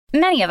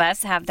Many of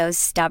us have those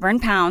stubborn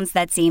pounds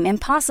that seem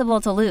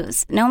impossible to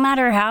lose, no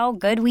matter how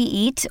good we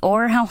eat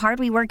or how hard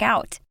we work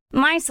out.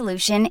 My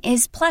solution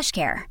is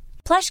PlushCare.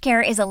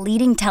 PlushCare is a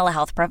leading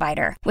telehealth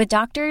provider with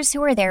doctors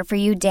who are there for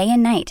you day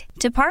and night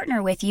to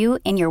partner with you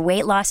in your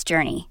weight loss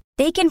journey.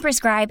 They can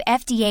prescribe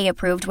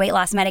FDA-approved weight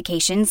loss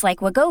medications like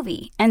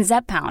Wegovy and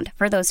Zepbound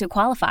for those who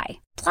qualify.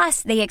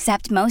 Plus, they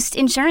accept most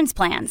insurance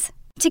plans.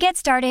 To get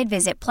started,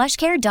 visit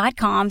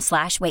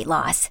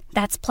plushcare.com/weightloss.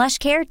 That's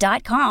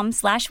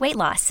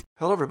plushcare.com/weightloss.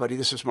 Hello, everybody.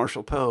 This is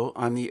Marshall Poe.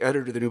 I'm the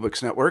editor of the New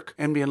Books Network.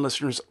 NBN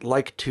listeners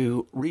like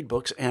to read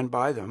books and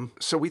buy them.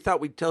 So we thought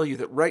we'd tell you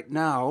that right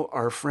now,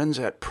 our friends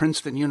at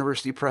Princeton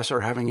University Press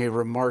are having a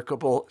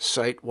remarkable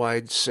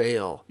site-wide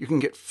sale. You can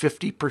get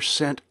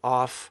 50%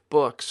 off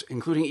books,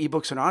 including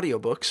ebooks and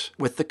audiobooks,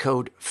 with the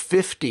code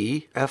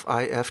 50,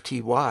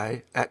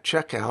 F-I-F-T-Y, at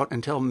checkout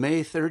until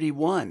May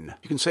 31.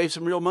 You can save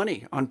some real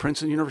money on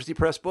Princeton University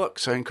Press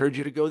books. I encourage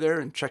you to go there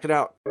and check it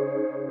out.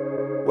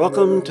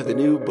 Welcome to the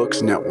New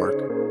Books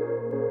Network.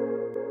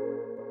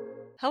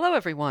 Hello,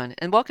 everyone,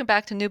 and welcome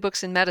back to New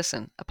Books in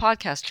Medicine, a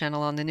podcast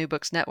channel on the New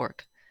Books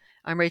Network.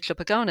 I'm Rachel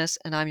Pagonis,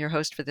 and I'm your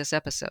host for this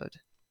episode.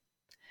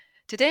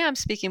 Today I'm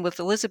speaking with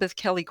Elizabeth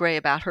Kelly Gray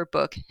about her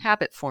book,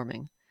 Habit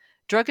Forming,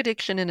 Drug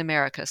Addiction in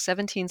America,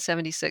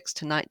 1776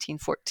 to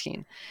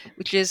 1914,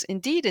 which is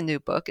indeed a new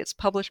book. It's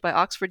published by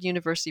Oxford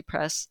University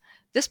Press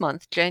this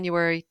month,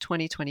 January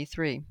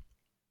 2023.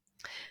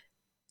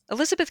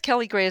 Elizabeth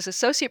Kelly Gray is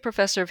Associate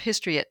Professor of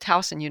History at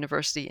Towson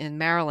University in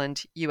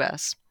Maryland,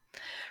 U.S.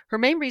 Her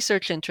main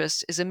research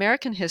interest is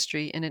American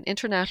history in an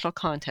international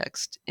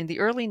context in the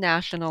early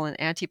national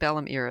and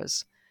antebellum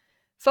eras,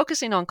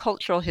 focusing on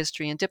cultural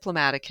history and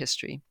diplomatic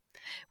history,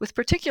 with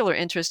particular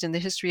interest in the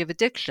history of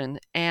addiction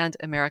and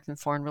American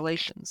foreign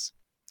relations.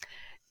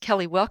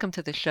 Kelly, welcome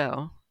to the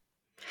show.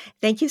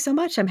 Thank you so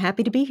much. I'm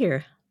happy to be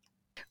here.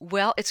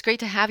 Well, it's great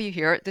to have you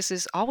here. This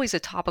is always a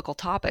topical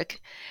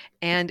topic,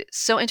 and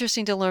so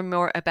interesting to learn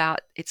more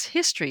about its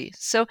history.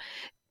 So,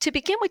 to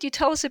begin, would you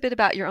tell us a bit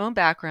about your own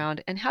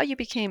background and how you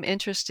became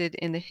interested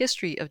in the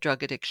history of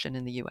drug addiction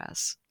in the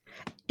U.S.?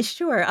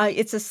 Sure.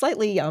 It's a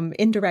slightly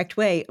indirect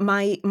way.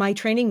 My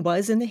training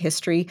was in the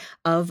history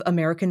of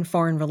American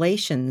foreign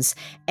relations.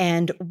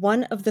 And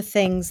one of the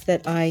things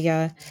that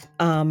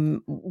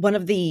one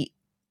of the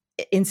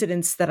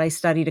incidents that I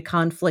studied, a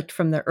conflict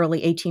from the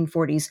early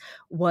 1840s,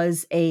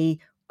 was a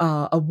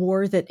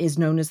war that is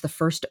known as the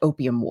First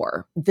Opium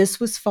War. This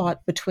was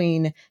fought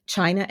between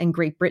China and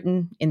Great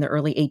Britain in the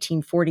early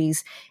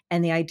 1840s.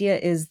 And the idea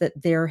is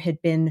that there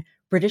had been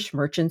British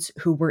merchants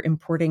who were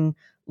importing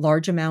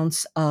large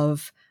amounts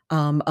of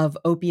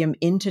opium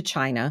into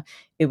China.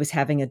 It was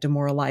having a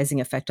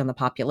demoralizing effect on the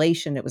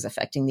population. It was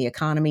affecting the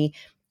economy.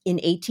 In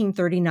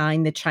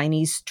 1839, the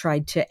Chinese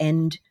tried to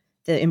end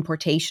the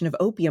importation of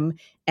opium,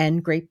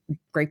 and Great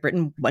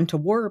Britain went to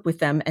war with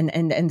them and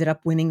ended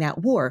up winning that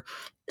war.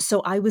 So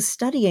I was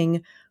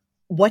studying,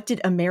 what did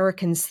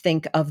Americans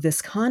think of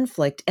this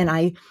conflict? And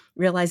I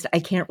realized I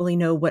can't really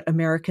know what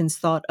Americans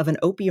thought of an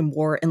opium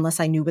war unless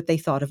I knew what they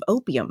thought of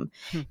opium.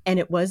 And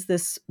it was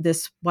this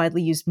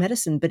widely used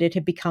medicine, but it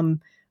had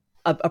become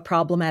a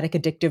problematic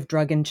addictive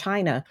drug in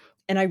China.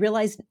 And I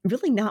realized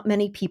really not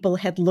many people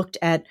had looked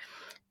at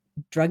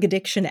drug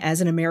addiction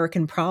as an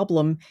American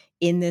problem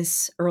in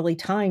this early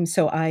time.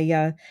 So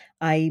I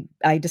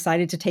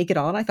decided to take it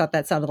on. I thought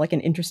that sounded like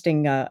an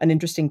interesting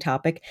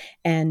topic,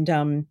 and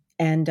I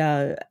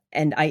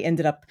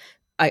ended up.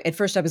 At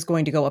first, I was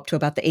going to go up to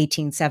about the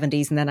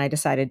 1870s, and then I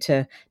decided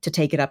to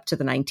take it up to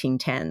the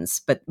 1910s.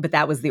 But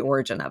that was the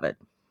origin of it.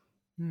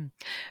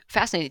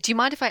 Fascinating. Do you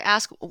mind if I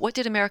ask, what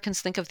did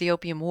Americans think of the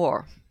Opium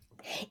War?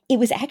 It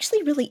was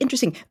actually really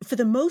interesting. For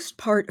the most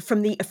part,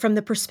 from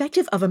the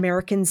perspective of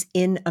Americans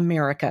in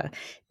America,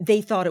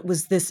 they thought it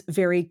was this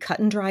very cut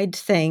and dried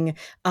thing,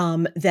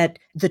 that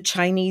the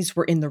Chinese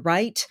were in the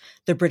right,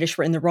 the British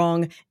were in the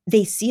wrong.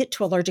 They see it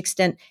to a large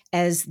extent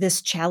as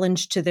this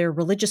challenge to their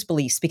religious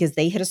beliefs, because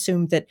they had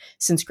assumed that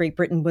since Great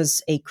Britain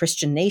was a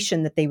Christian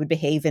nation, that they would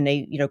behave in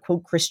a,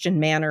 quote, Christian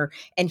manner.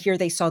 And here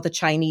they saw the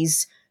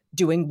Chinese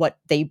doing what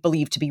they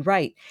believed to be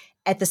right.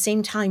 At the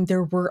same time,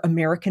 there were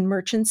American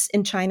merchants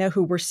in China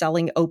who were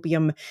selling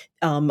opium.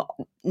 Not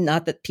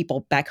that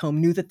people back home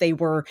knew that they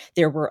were.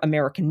 There were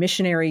American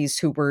missionaries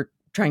who were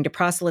trying to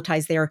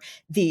proselytize there.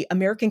 The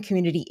American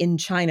community in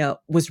China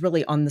was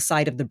really on the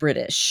side of the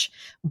British,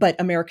 but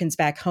Americans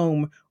back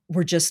home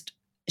were just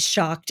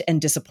shocked and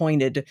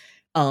disappointed,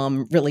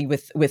 really,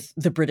 with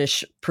the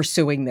British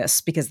pursuing this,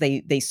 because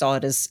they saw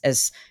it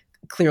as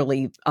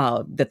clearly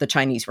that the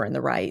Chinese were in the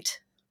right.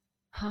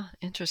 Huh,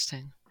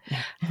 interesting.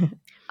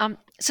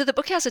 So the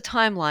book has a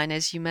timeline,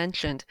 as you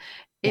mentioned.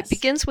 It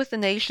begins with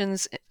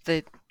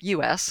the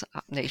U.S.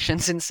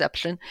 nation's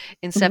inception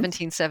in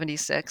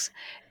 1776,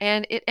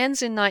 and it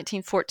ends in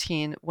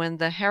 1914 when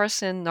the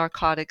Harrison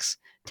Narcotics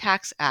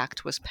Tax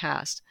Act was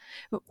passed.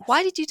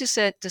 Why did you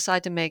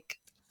decide to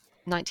make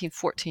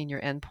 1914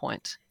 your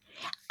endpoint?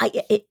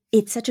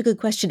 It's such a good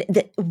question.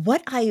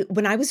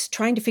 When I was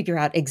trying to figure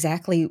out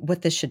exactly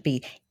what this should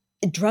be,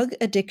 drug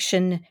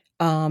addiction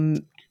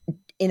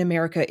in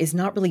America is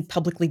not really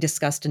publicly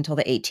discussed until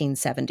the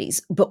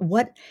 1870s. But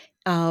what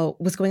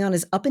was going on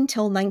is up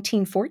until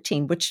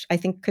 1914, which I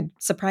think could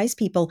surprise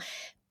people,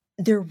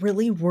 there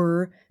really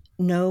were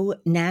no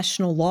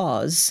national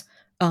laws,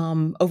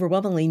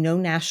 overwhelmingly no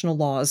national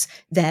laws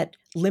that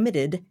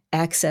limited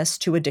access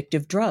to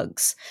addictive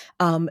drugs.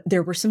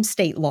 There were some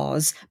state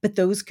laws, but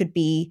those could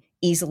be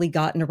easily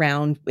gotten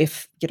around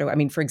if,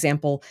 for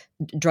example,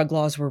 drug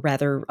laws were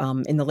rather,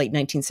 in the late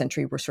 19th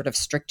century, were sort of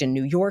strict in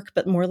New York,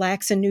 but more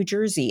lax in New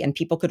Jersey, and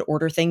people could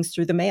order things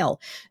through the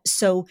mail.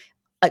 So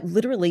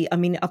literally,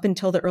 up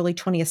until the early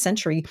 20th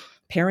century,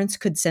 parents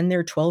could send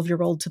their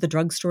 12-year-old to the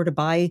drugstore to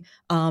buy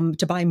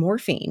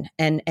morphine,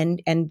 and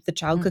the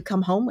child could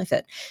come home with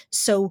it.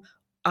 So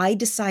I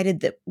decided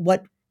that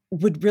what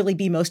would really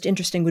be most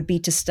interesting would be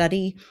to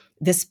study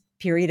this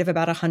period of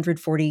about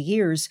 140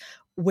 years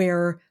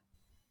where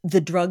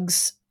the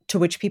drugs to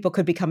which people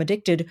could become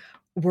addicted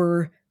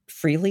were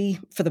freely,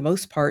 for the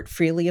most part,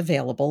 freely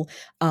available.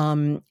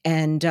 And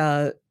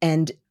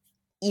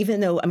even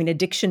though,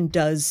 addiction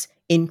does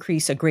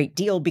increase a great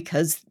deal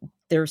because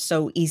they're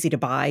so easy to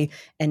buy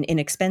and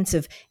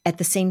inexpensive, at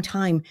the same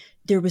time,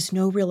 there was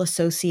no real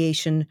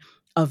association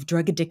of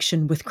drug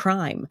addiction with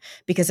crime,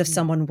 because if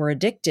someone were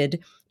addicted,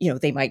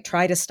 they might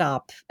try to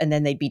stop and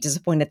then they'd be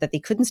disappointed that they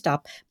couldn't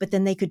stop, but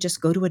then they could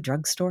just go to a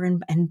drugstore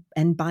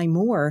and buy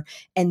more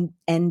and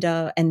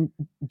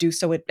do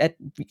so at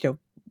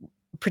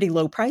pretty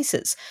low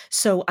prices.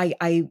 So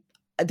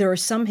there are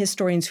some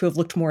historians who have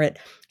looked more at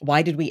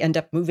why did we end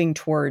up moving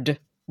toward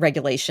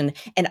regulation,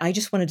 and I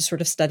just wanted to sort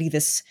of study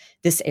this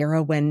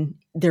era when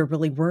there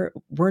really were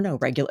no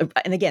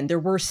and again, there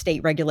were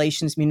state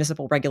regulations,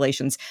 municipal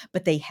regulations,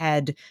 but they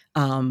had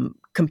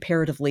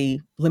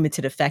comparatively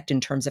limited effect in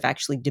terms of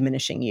actually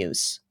diminishing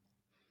use.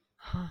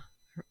 Huh.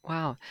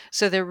 Wow.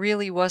 So there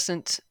really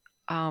wasn't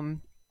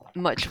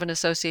much of an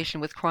association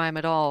with crime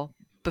at all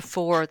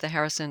before the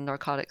Harrison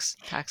Narcotics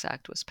Tax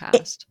Act was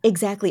passed.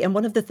 Exactly. And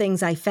one of the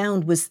things I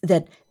found was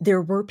that there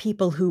were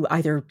people who,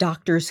 either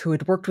doctors who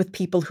had worked with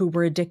people who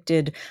were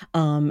addicted,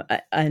 and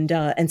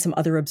some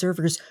other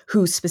observers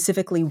who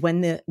specifically, when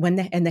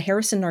the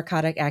Harrison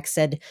Narcotic Act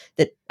said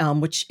that,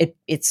 which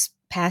it's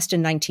passed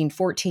in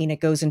 1914, it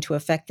goes into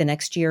effect the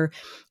next year,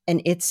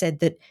 and it said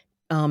that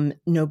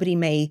nobody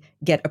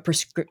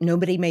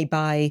may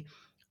buy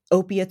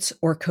opiates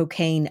or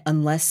cocaine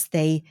unless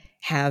they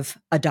have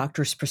a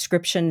doctor's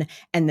prescription,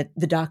 and that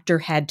the doctor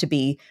had to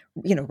be,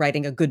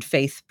 writing a good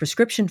faith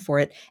prescription for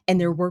it. And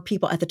there were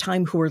people at the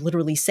time who were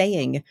literally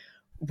saying,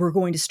 we're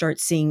going to start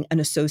seeing an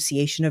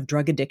association of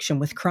drug addiction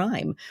with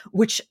crime,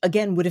 which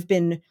again would have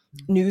been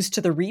news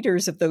to the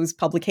readers of those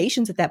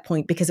publications at that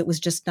point, because it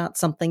was just not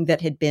something that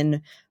had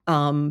been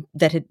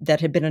that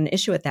had been an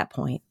issue at that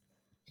point.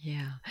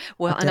 Yeah.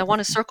 Well, and I want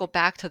to circle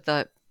back to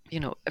the,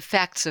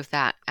 effects of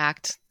that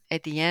act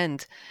at the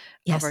end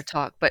of our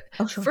talk. But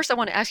sure. First I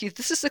want to ask you,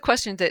 this is the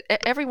question that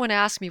everyone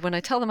asks me when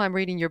I tell them I'm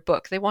reading your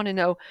book. They want to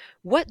know,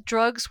 what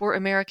drugs were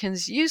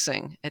Americans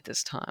using at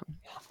this time?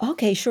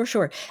 Okay, sure.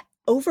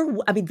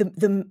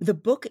 The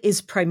book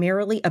is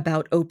primarily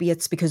about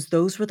opiates because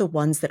those were the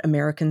ones that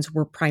Americans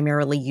were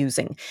primarily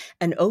using.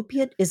 An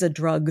opiate is a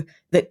drug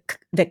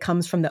that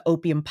comes from the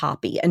opium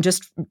poppy. And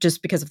just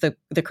because of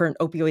the current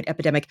opioid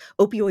epidemic,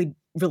 opioid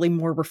really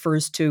more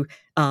refers to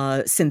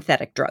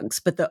synthetic drugs.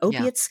 But the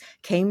opiates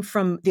came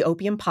from the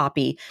opium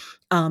poppy.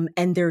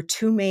 And their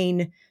two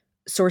main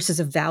sources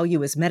of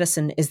value as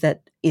medicine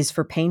is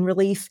for pain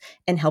relief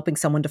and helping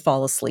someone to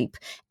fall asleep.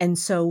 And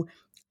so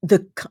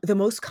the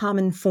most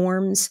common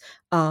forms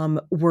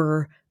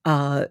were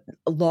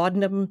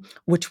laudanum,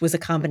 which was a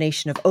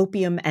combination of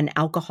opium and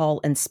alcohol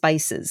and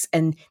spices.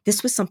 And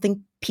this was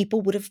something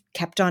people would have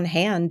kept on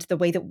hand the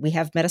way that we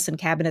have medicine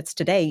cabinets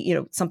today,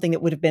 something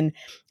that would have been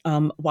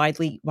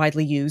widely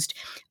used.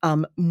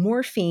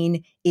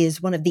 Morphine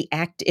is one of the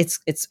it's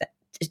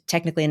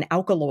technically an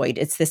alkaloid.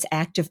 It's this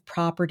active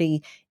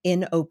property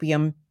in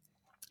opium,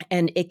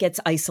 and it gets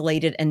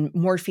isolated, and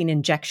morphine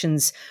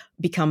injections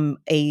become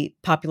a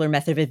popular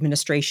method of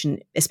administration,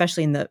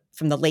 especially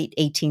from the late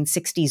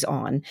 1860s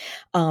on.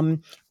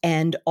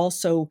 And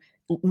also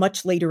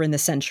much later in the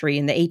century,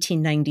 in the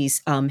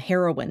 1890s,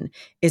 heroin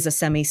is a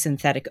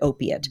semi-synthetic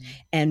opiate,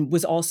 and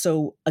was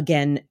also,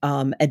 again,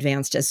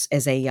 advanced as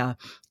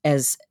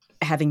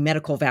having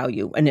medical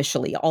value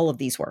initially. All of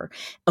these were.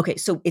 Okay,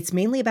 so it's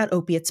mainly about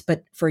opiates,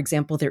 but for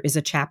example, there is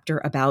a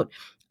chapter about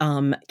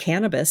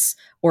cannabis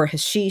or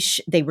hashish.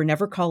 They were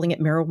never calling it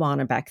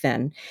marijuana back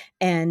then.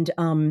 And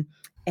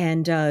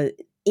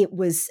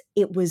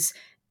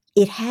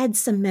it had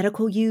some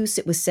medical use.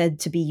 It was said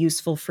to be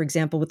useful, for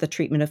example, with the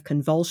treatment of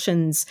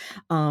convulsions,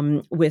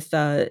 with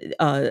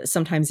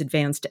sometimes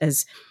advanced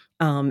as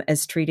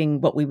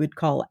treating what we would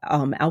call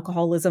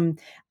alcoholism.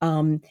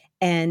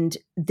 And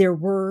there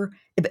were,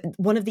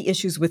 one of the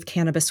issues with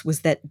cannabis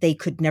was that they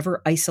could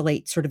never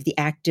isolate sort of the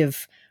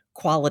active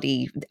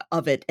quality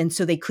of it. And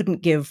so they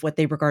couldn't give what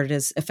they regarded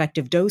as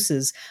effective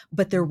doses.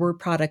 But there were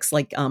products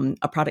like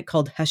a product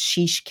called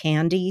hashish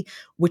candy,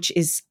 which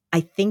is,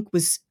 I think,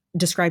 was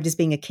described as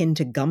being akin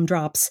to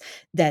gumdrops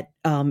that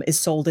is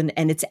sold, and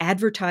it's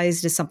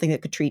advertised as something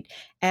that could treat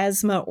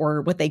asthma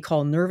or what they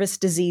call nervous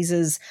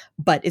diseases,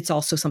 but it's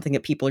also something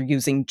that people are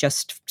using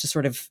just to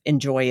sort of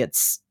enjoy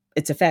its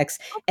effects.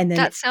 And then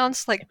that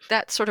sounds like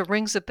that sort of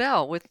rings a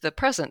bell with the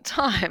present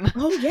time.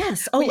 Oh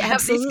yes, we oh have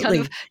absolutely.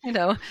 these kind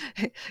of,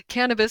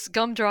 cannabis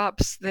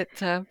gumdrops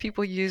that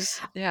people use.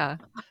 Yeah.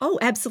 Oh,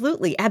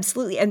 absolutely,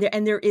 absolutely.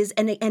 And there is,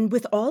 and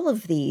with all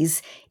of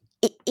these,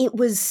 it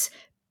was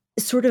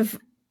sort of,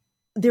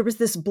 there was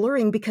this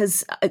blurring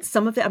because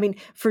some of it, I mean,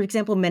 for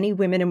example, many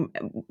women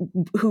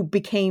who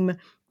became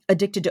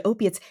addicted to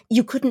opiates,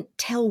 you couldn't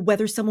tell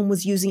whether someone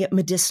was using it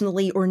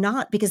medicinally or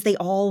not because they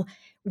all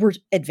were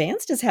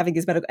advanced as having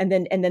this medical. And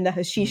then the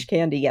hashish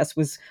candy, yes,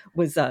 was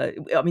I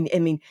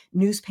mean,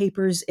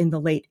 newspapers in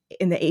the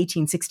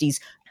 1860s,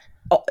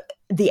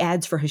 the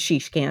ads for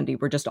hashish candy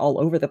were just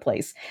all over the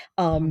place.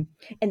 And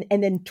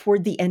then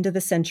toward the end of the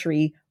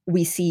century,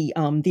 we see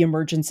the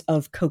emergence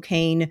of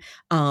cocaine,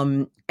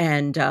 and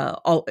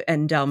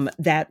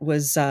that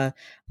was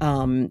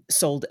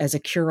sold as a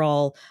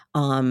cure-all,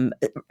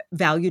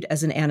 valued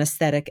as an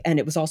anesthetic, and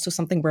it was also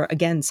something where,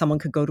 again, someone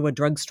could go to a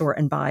drugstore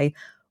and buy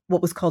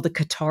what was called a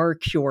catarrh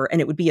cure,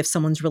 and it would be if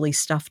someone's really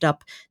stuffed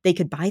up, they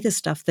could buy the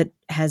stuff that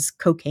has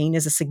cocaine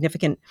as a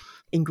significant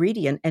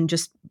ingredient and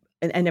just.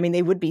 And I mean,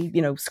 they would be,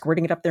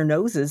 squirting it up their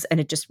noses, and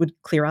it just would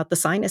clear out the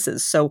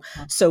sinuses. So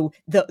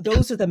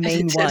those are the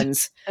main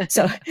ones.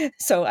 So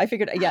I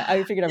figured,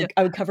 I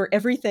would cover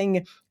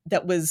everything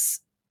that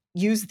was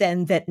used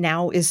then that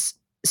now is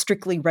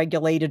strictly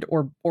regulated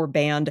or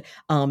banned,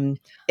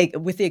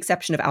 with the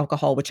exception of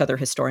alcohol, which other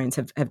historians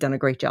have done a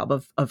great job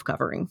of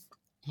covering.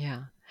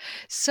 Yeah.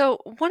 So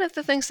one of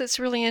the things that's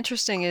really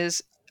interesting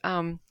is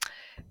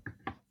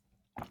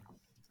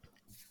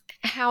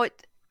how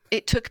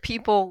it took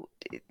people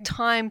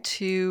time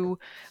to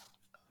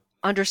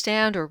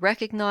understand or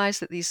recognize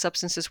that these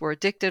substances were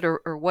addicted,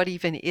 or what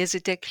even is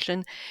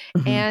addiction.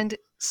 Mm-hmm.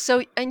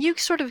 And you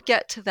sort of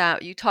get to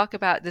that. You talk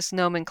about this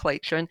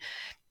nomenclature, and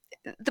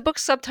the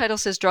book's subtitle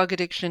says drug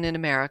addiction in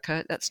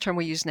America. That's the term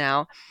we use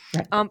now.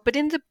 Right. But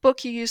in the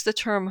book, you use the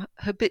term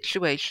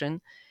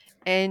habituation,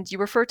 and you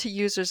refer to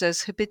users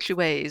as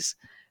habitués,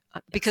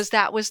 because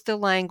that was the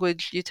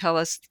language, you tell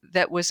us,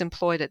 that was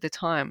employed at the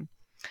time.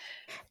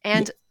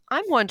 And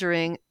I'm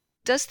wondering,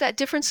 does that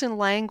difference in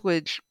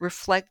language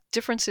reflect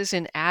differences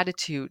in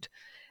attitude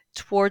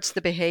towards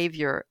the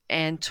behavior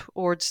and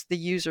towards the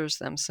users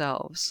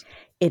themselves?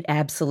 It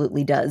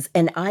absolutely does.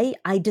 And I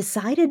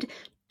decided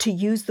to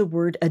use the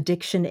word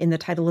addiction in the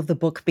title of the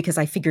book because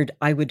I figured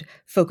I would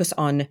focus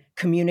on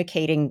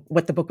communicating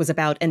what the book was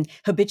about. And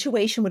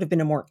habituation would have been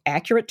a more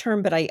accurate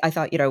term, but I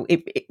thought,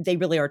 they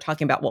really are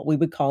talking about what we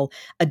would call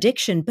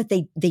addiction, but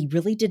they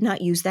really did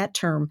not use that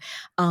term.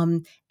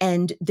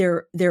 And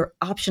their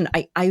option,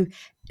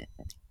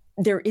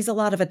 there is a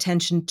lot of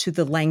attention to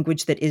the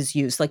language that is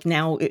used. Like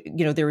now,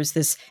 there is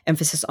this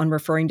emphasis on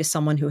referring to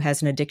someone who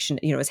has an addiction,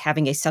 as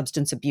having a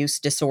substance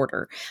abuse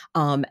disorder.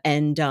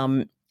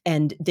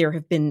 And there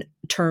have been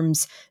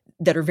terms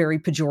that are very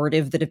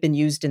pejorative that have been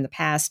used in the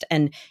past.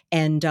 And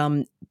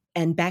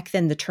back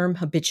then, the term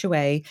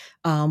habitué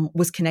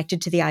was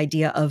connected to the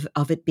idea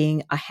of it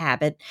being a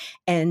habit.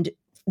 And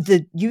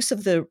the use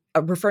of the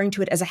referring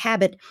to it as a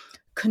habit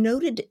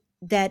connoted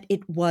that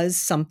it was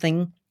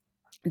something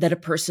that a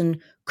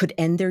person could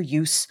end their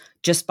use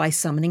just by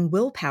summoning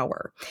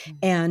willpower. Mm-hmm.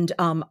 And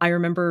I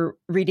remember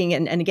reading,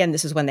 and again,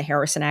 this is when the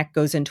Harrison Act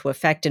goes into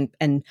effect,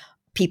 and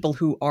people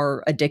who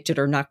are addicted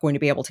are not going to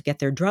be able to get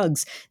their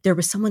drugs. There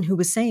was someone who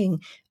was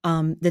saying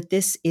that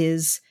this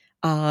is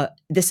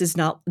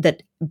not,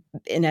 that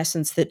in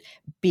essence, that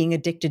being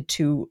addicted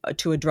to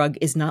a drug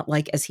is not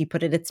like, as he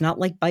put it, it's not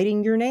like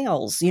biting your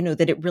nails,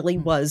 that it really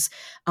was.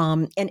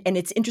 And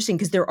it's interesting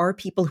because there are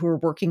people who are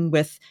working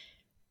with,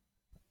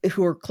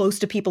 who are close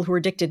to people who are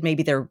addicted.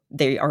 Maybe they're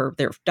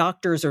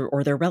doctors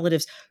or their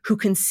relatives who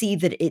can see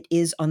that it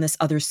is on this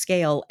other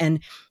scale. And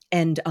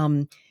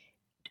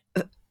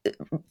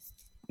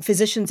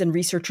physicians and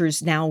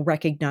researchers now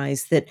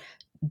recognize that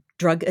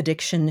drug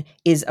addiction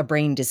is a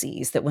brain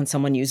disease, that when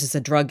someone uses a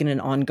drug in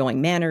an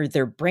ongoing manner,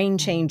 their brain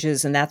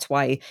changes, and that's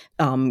why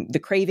the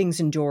cravings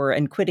endure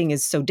and quitting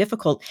is so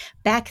difficult.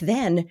 Back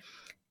then,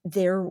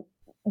 there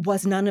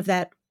was none of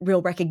that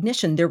real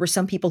recognition. There were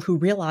some people who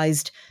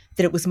realized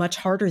that it was much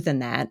harder than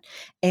that.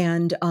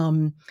 And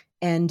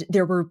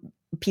there were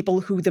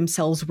people who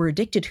themselves were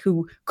addicted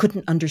who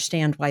couldn't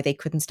understand why they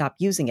couldn't stop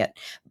using it.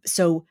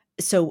 So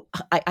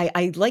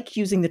I like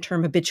using the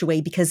term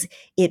habitué because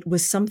it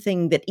was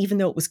something that, even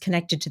though it was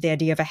connected to the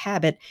idea of a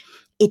habit,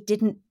 it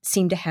didn't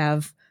seem to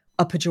have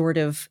a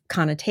pejorative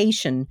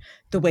connotation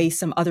the way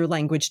some other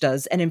language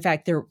does. And in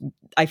fact,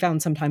 I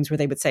found sometimes where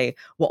they would say,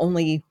 well,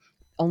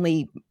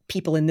 only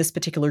people in this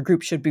particular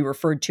group should be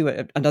referred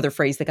to. Another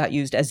phrase that got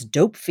used as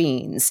dope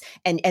fiends.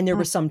 And there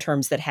were some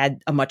terms that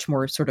had a much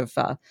more sort of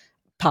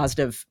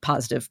positive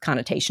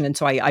connotation. And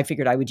so I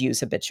figured I would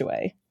use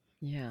habitué.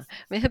 Yeah.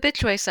 I mean,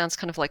 habitué sounds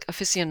kind of like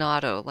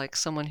aficionado, like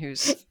someone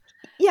who's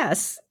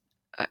yes,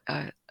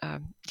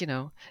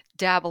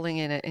 dabbling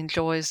in it,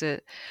 enjoys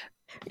it.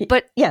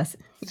 But yes.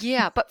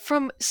 Yeah, but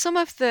from some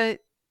of the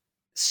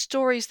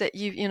stories that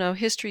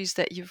histories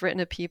that you've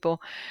written of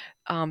people,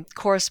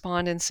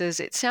 correspondences,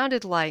 it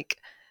sounded like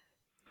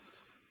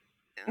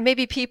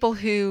maybe people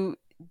who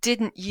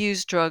didn't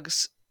use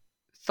drugs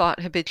thought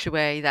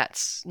habitué,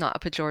 that's not a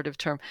pejorative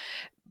term,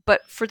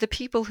 but for the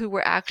people who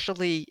were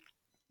actually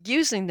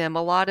using them,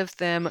 a lot of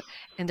them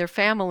and their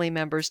family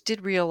members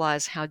did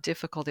realize how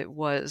difficult it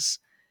was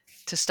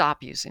to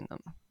stop using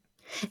them.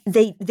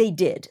 They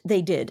did.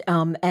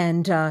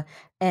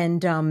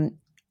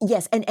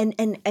 Yes,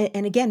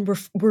 and again,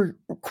 we're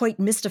quite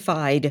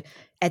mystified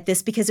at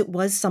this because it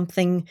was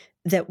something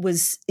that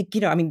was,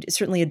 I mean,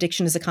 certainly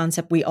addiction is a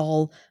concept we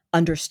all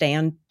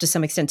understand to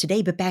some extent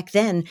today, but back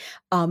then,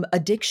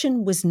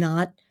 addiction was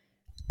not.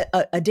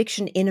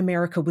 Addiction in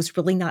America was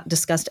really not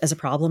discussed as a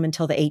problem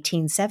until the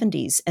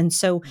 1870s, and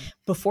so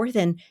before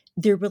then,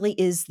 there really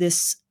is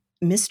this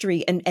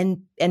mystery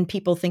and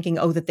people thinking,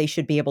 that they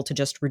should be able to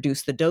just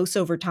reduce the dose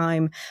over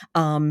time,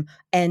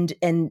 and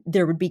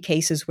there would be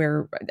cases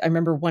where I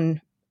remember one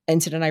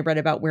incident I read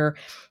about where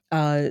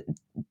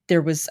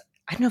there was,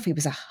 I don't know if he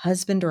was a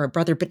husband or a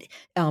brother, but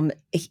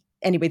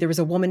anyway, there was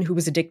a woman who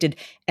was addicted,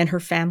 and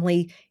her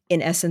family,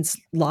 in essence,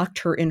 locked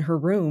her in her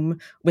room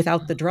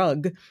without the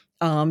drug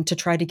to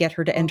try to get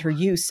her to end her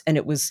use.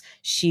 And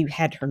she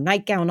had her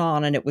nightgown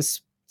on, and it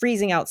was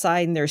freezing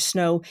outside, and there's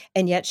snow,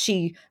 and yet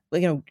she,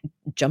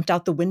 jumped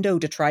out the window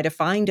to try to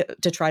find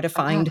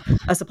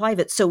a supply of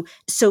it. So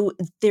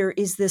there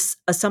is this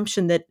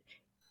assumption that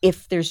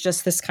if there's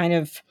just this kind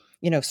of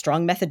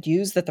strong method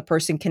used, that the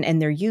person can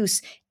end their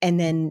use, and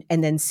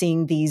then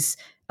seeing these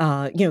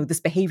this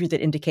behavior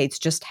that indicates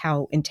just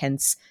how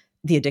intense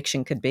the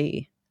addiction could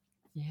be.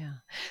 Yeah.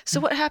 So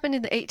what happened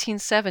in the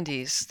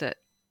 1870s that?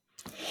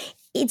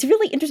 It's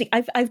really interesting.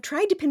 I've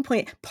tried to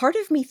pinpoint. Part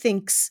of me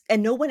thinks,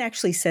 and no one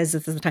actually says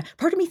this at the time,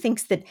 part of me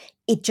thinks that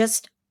it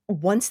just,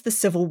 once the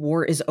Civil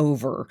War is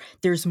over,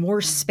 there's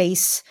more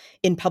space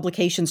in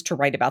publications to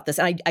write about this.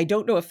 And I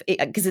don't know if,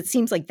 because it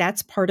seems like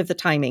that's part of the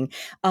timing.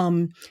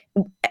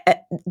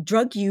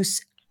 Drug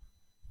use,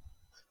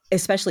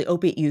 especially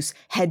opiate use,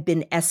 had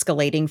been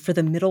escalating for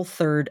the middle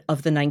third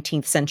of the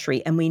 19th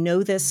century. And we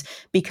know this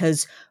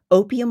because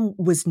opium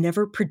was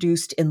never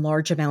produced in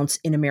large amounts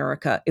in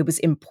America. It was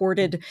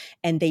imported,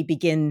 and they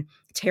begin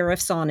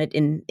tariffs on it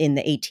in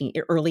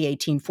the early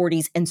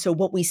 1840s. And so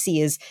what we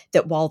see is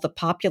that while the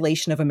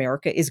population of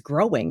America is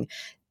growing,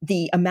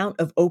 the amount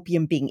of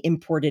opium being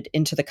imported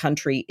into the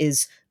country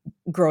is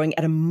growing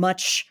at a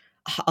much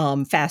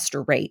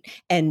faster rate,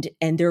 and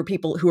there are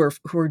people who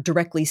are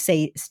directly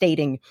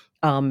stating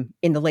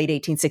in the late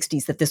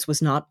 1860s that this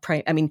was not.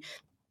 I mean,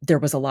 there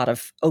was a lot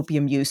of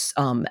opium use,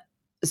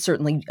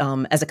 certainly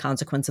as a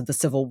consequence of the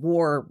Civil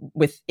War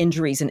with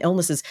injuries and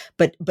illnesses.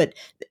 But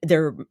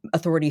there are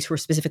authorities who are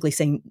specifically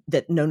saying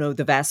that no,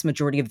 the vast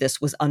majority of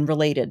this was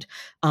unrelated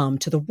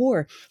to the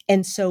war,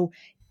 and so.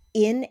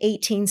 In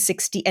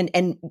 1860,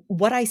 and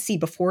what I see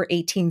before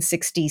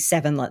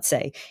 1867, let's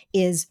say,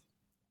 is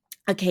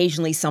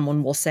occasionally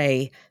someone will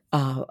say,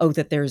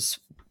 that there's,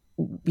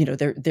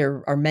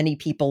 there are many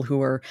people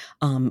who are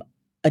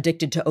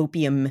addicted to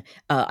opium.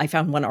 I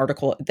found one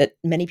article that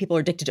many people are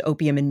addicted to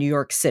opium in New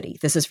York City.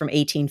 This is from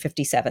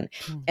 1857.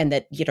 And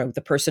that,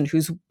 the person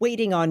who's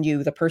waiting on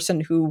you, the person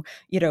who,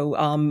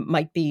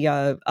 might be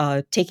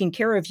taking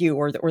care of you,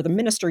 or the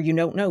minister, you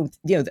don't know,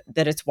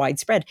 that it's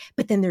widespread.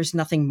 But then there's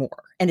nothing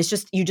more. And it's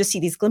just, you just see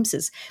these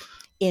glimpses.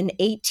 In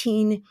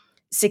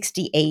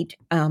 1868,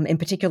 in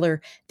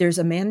particular, there's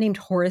a man named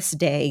Horace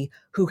Day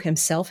who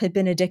himself had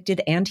been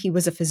addicted, and he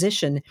was a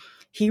physician.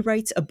 He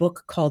writes a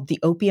book called The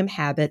Opium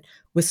Habit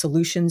with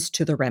Solutions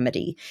to the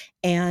Remedy.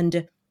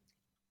 And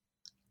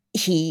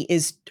he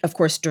is, of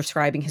course,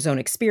 describing his own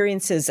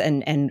experiences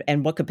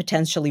and what could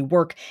potentially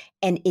work.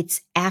 And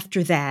it's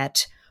after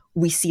that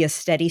we see a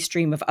steady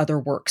stream of other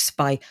works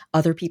by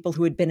other people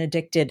who had been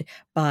addicted,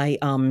 by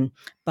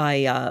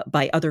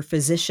other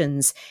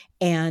physicians,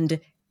 and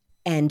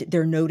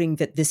they're noting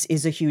that this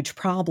is a huge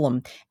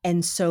problem.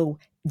 And so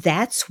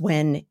that's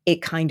when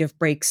it kind of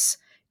breaks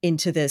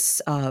into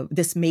this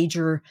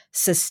major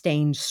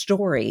sustained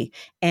story,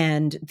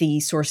 and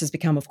the sources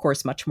become, of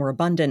course, much more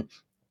abundant.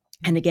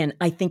 And again,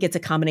 I think it's a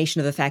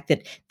combination of the fact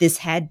that this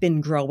had been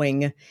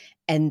growing,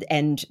 and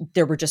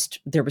there was,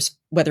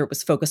 whether it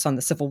was focused on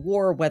the Civil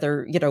War,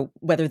 whether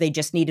they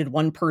just needed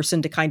one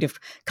person to kind of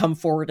come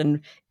forward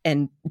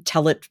and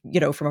tell it,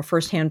 from a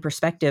firsthand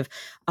perspective.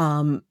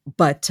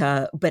 But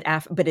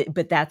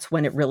that's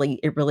when it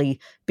really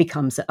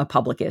becomes a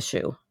public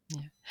issue.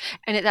 Yeah.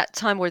 And at that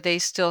time, were they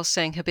still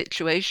saying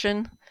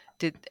habituation?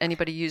 Did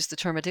anybody use the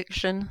term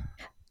addiction?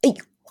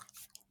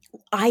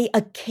 I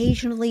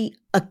occasionally,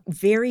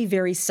 very,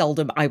 very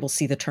seldom, I will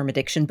see the term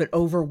addiction, but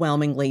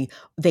overwhelmingly,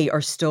 they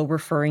are still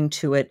referring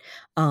to it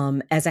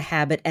as a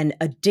habit. And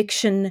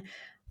addiction,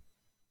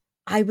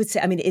 I would say,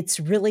 it's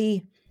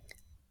really,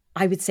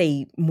 I would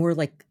say more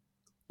like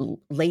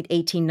late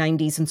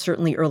 1890s and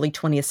certainly early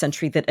 20th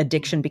century that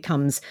addiction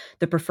becomes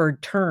the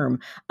preferred term.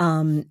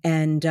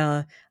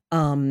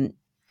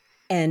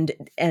 and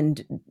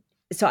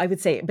so I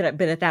would say,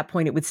 but at that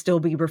point, it would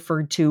still be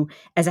referred to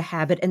as a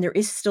habit, and there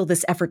is still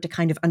this effort to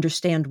kind of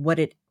understand what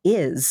it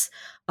is,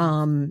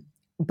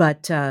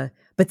 but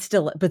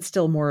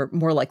still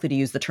more likely to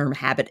use the term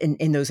habit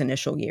in those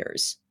initial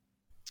years.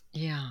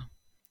 Yeah.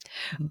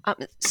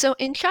 So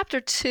in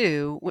chapter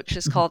 2, which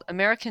is called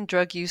American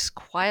Drug Use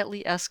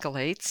Quietly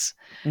Escalates,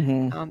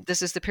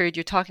 this is the period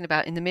you're talking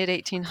about in the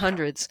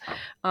mid-1800s,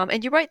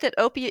 and you write that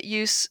opiate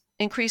use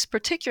increased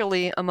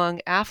particularly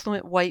among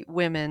affluent white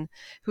women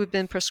who had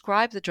been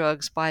prescribed the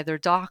drugs by their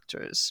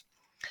doctors.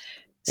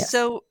 Yes.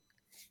 So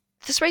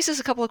this raises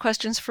a couple of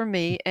questions for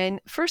me,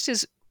 and first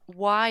is,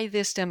 why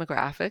this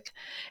demographic?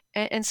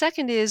 And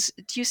second is,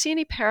 do you see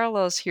any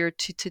parallels here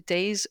to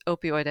today's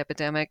opioid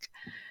epidemic?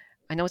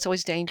 I know it's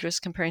always dangerous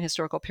comparing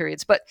historical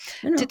periods, but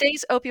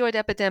today's opioid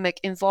epidemic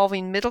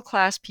involving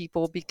middle-class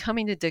people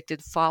becoming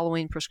addicted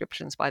following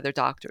prescriptions by their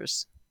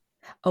doctors.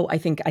 Oh, I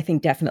think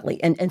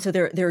definitely, and so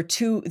there are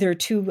two.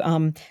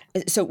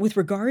 So with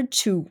regard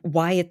to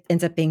why it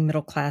ends up being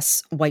middle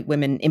class white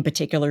women in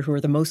particular who are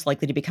the most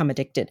likely to become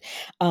addicted,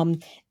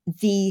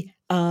 the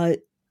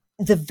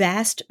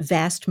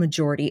vast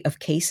majority of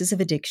cases of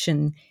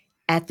addiction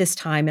at this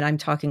time, and I'm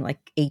talking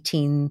like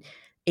 1860s,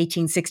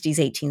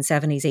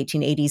 1870s,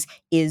 1880s,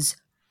 is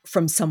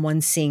from someone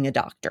seeing a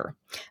doctor.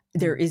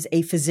 There is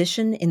a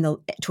physician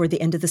toward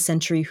the end of the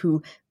century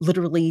who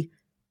literally.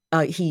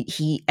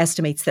 He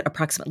estimates that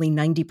approximately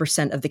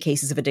 90% of the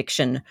cases of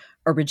addiction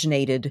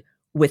originated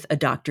with a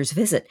doctor's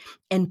visit.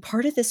 And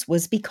part of this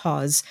was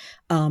because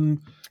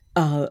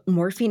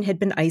morphine had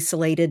been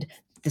isolated,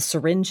 the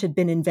syringe had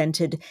been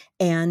invented,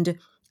 and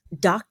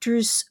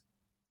doctors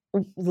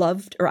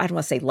loved, or I don't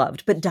want to say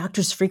loved, but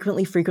doctors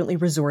frequently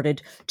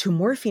resorted to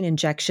morphine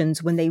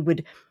injections when they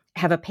would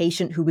have a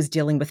patient who was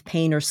dealing with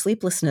pain or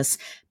sleeplessness,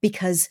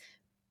 because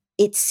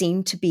it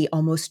seemed to be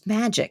almost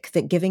magic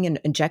that giving an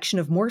injection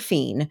of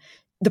morphine,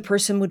 the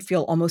person would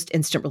feel almost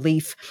instant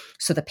relief.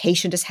 So the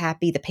patient is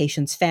happy, the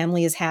patient's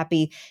family is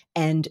happy.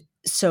 And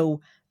so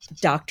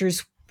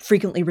doctors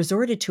frequently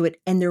resorted to it.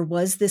 And there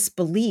was this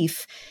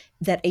belief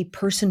that a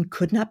person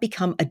could not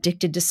become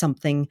addicted to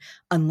something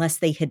unless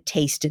they had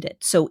tasted it.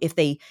 So if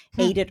they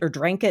ate it or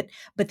drank it,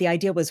 but the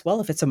idea was, well,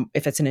 if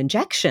it's an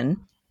injection,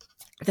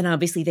 then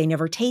obviously they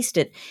never taste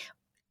it.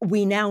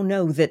 We now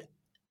know that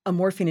a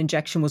morphine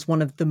injection was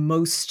one of the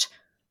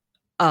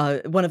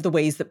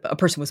ways that a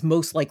person was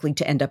most likely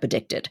to end up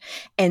addicted.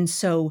 And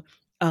so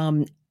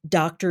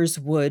doctors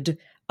were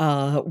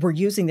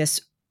using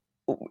this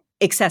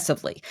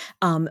excessively.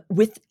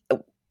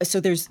 So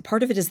there's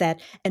part of it is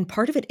that, and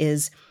part of it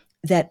is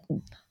that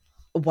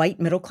white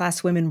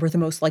middle-class women were the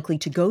most likely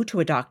to go to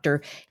a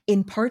doctor,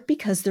 in part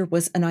because there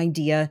was an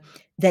idea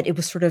that it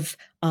was sort of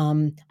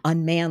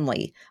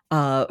unmanly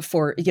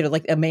for,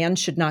 like a man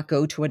should not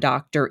go to a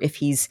doctor if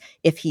he's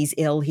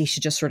ill. He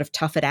should just sort of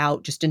tough it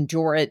out, just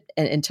endure it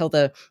until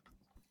the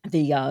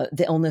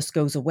illness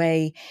goes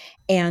away.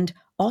 And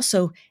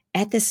also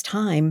at this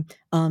time,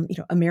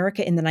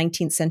 America in the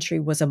 19th century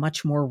was a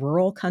much more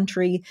rural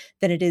country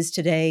than it is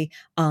today.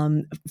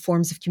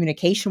 Forms of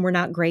communication were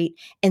not great.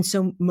 And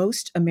so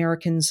most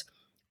Americans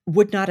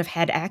would not have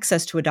had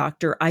access to a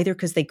doctor, either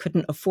because they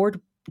couldn't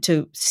afford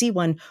to see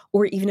one,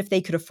 or even if they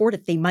could afford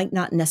it, they might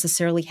not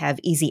necessarily have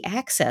easy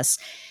access.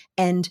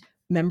 And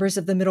members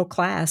of the middle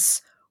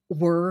class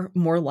were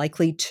more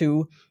likely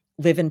to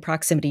live in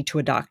proximity to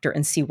a doctor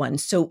and see one.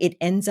 So it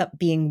ends up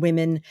being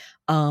women,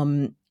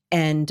 and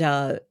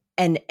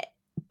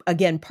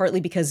again, partly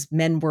because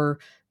men were,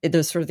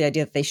 there's sort of the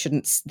idea that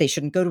they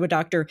shouldn't go to a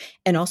doctor,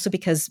 and also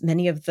because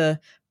many of the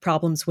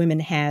problems women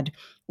had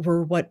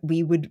were what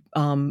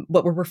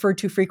were referred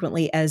to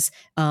frequently as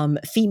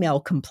female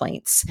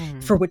complaints,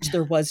 for which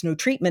there was no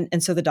treatment,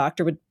 and so the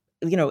doctor would,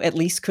 at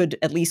least could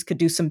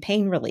do some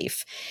pain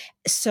relief.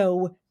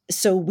 So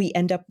we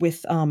end up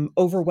with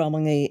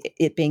overwhelmingly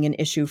it being an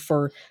issue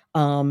for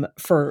middle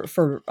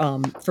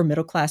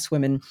class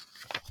women,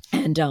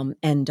 and them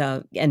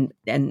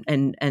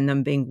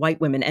being white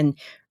women, and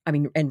I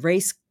mean, and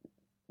race,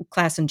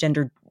 class, and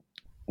gender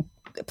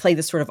play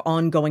this sort of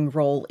ongoing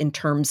role in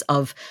terms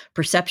of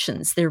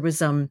perceptions. There was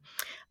the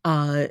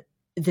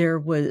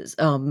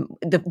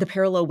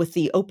parallel with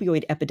the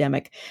opioid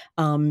epidemic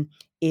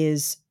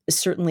is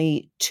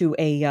certainly to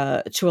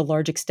a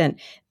large extent.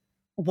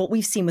 What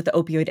we've seen with the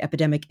opioid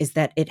epidemic is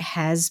that it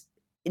has,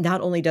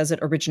 not only does it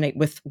originate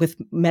with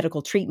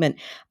medical treatment,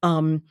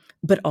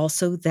 but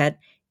also that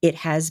it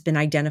has been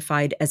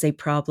identified as a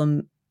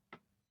problem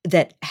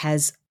that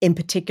has, in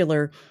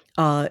particular,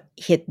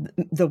 hit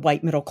the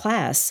white middle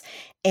class.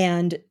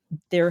 And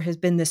there has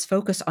been this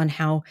focus on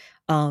how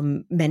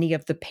many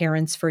of the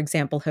parents, for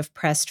example, have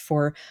pressed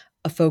for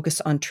a focus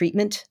on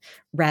treatment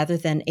rather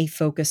than a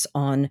focus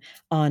on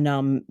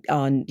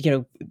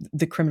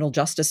the criminal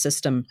justice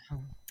system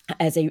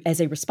as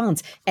a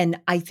response. And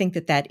I think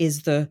that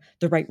is the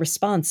right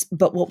response.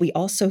 But what we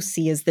also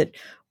see is that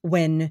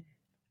when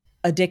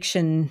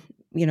addiction,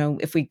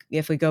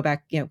 if we go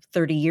back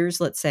 30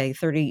 years, let's say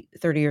 30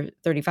 or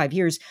 35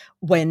 years,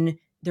 when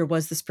there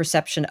was this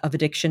perception of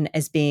addiction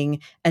as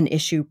being an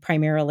issue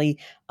primarily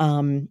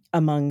among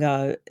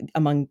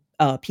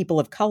people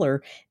of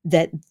color,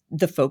 that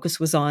the focus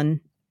was on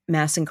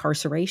mass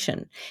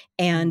incarceration.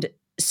 And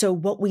so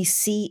what we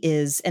see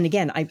is, and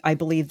again, I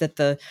believe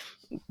that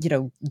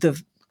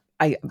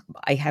I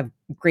have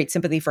great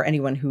sympathy for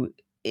anyone who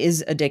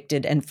is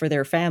addicted and for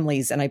their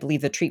families, and I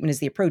believe that treatment is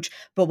the approach.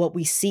 But what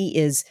we see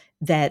is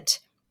that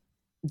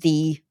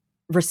the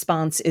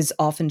response is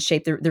often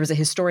shaped. There was a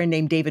historian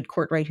named David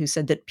Courtwright who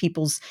said that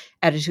people's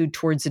attitude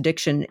towards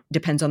addiction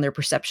depends on their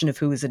perception of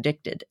who is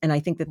addicted. And I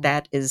think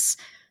that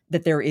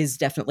there is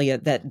definitely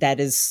that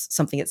is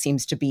something that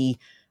seems to be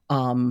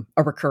a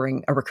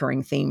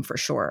recurring theme for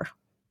sure.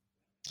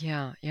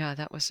 Yeah,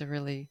 that was a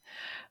really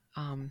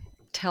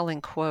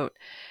telling quote.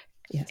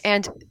 Yes.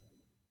 And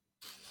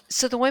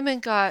so the women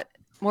got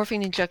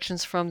morphine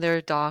injections from their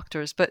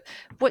doctors, but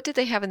what did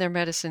they have in their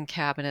medicine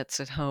cabinets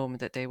at home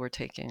that they were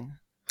taking?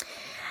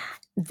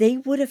 They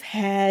would have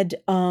had,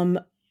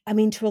 to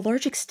a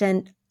large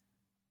extent,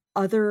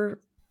 other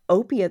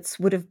opiates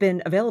would have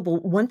been available.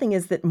 One thing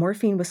is that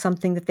morphine was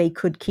something that they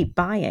could keep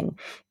buying.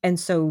 And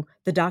so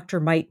the doctor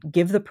might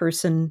give the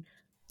person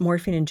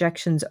morphine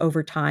injections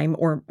over time,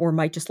 or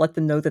might just let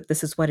them know that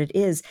this is what it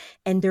is.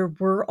 And there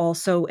were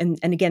also, and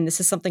again, this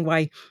is something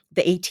why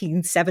the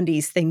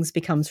 1870s things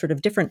become sort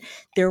of different.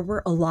 There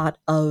were a lot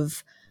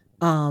of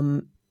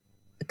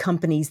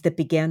companies that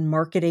began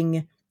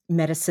marketing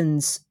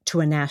medicines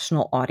to a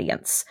national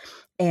audience.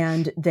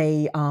 And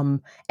they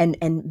and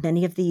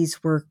many of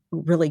these were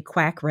really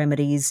quack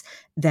remedies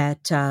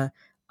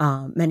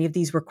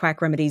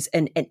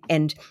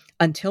and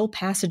until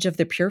passage of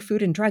the Pure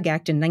Food and Drug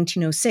Act in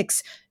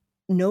 1906,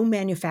 no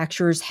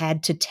manufacturers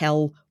had to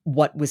tell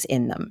what was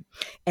in them.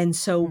 And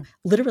so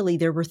literally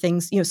there were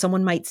things,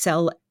 someone might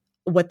sell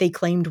what they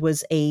claimed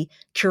was a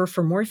cure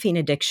for morphine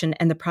addiction,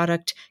 and the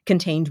product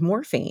contained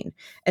morphine.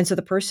 And so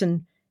the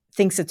person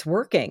thinks it's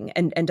working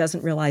and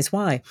doesn't realize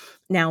why.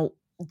 Now,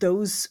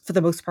 those, for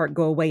the most part,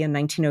 go away in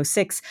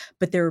 1906,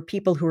 but there are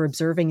people who are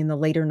observing in the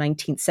later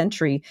 19th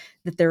century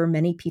that there are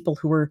many people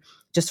who were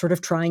just sort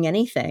of trying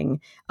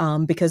anything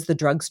because the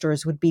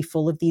drugstores would be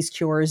full of these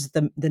cures,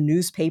 the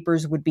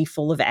newspapers would be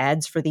full of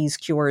ads for these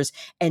cures,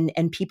 and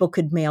people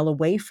could mail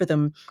away for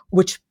them,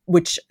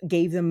 which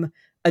gave them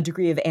a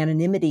degree of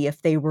anonymity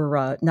if they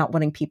were not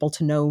wanting people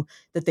to know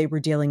that they were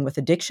dealing with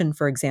addiction,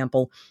 for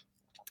example.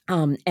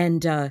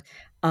 And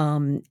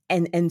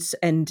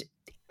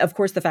of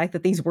course, the fact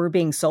that these were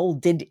being sold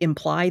did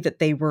imply that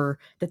they were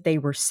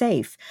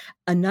safe.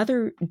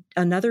 Another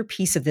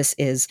piece of this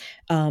is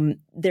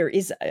there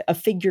is a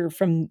figure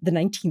from the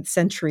 19th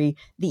century,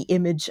 the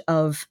image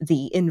of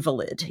the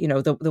invalid.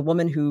 The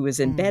woman who is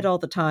in bed all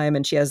the time,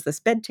 and she has this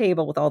bed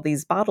table with all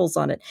these bottles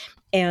on it.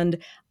 And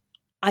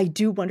I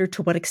do wonder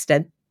to what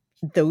extent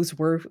those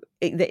were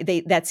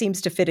that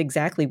seems to fit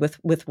exactly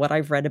with what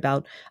I've read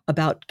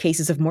about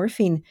cases of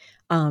morphine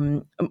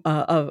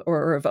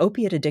or of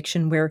opiate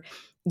addiction, where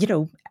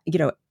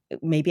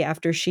maybe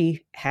after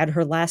she had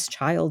her last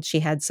child, she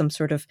had some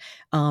sort of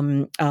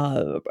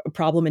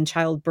problem in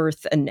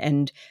childbirth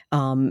and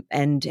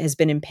has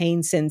been in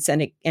pain since,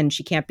 and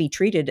she can't be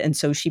treated, and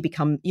so she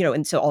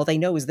and so all they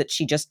know is that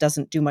she just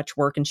doesn't do much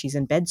work and she's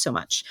in bed so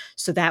much.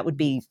 So that would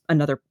be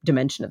another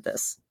dimension of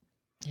this.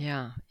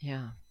 Yeah.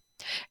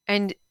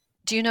 And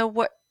do you know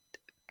what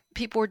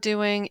people were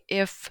doing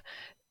if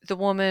the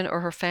woman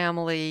or her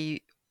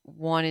family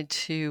wanted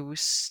to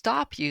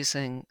stop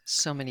using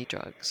so many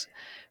drugs?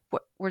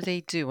 What were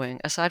they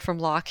doing aside from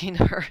locking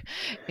her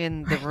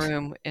in the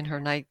room in her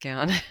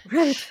nightgown?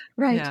 Right.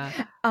 Yeah.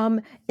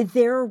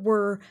 There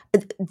were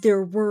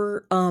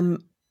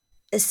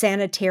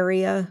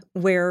sanitaria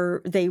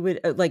where they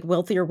would like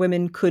wealthier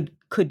women could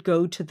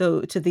go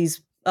to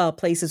these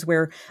places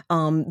where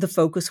the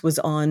focus was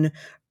on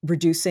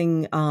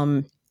reducing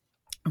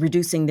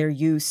their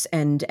use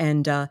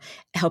and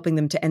helping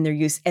them to end their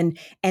use, and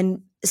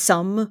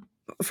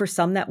for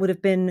some that would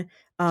have been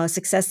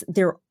success.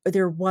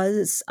 There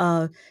was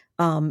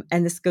and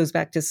this goes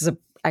back to, this is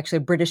actually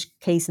a British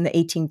case in the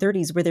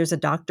 1830s where there's a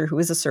doctor who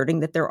is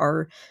asserting that there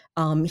are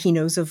he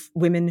knows of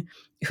women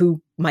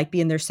who might be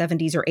in their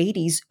 70s or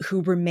 80s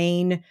who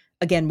remain,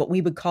 again, what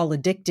we would call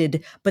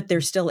addicted, but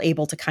they're still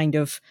able to kind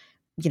of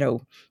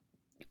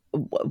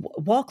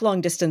walk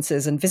long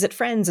distances and visit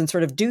friends and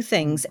sort of do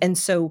things. And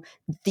so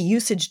the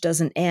usage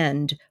doesn't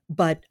end,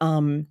 but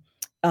they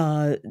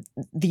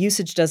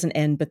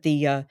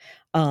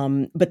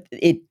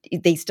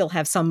still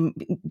have some,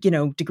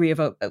 degree of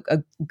a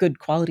good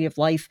quality of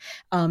life.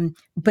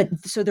 But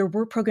so there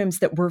were programs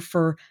that were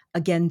for,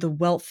 again, the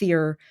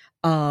wealthier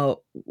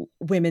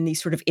women,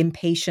 these sort of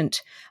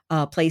inpatient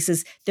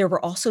places. There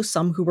were also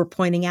some who were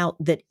pointing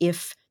out that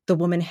if the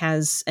woman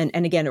has, and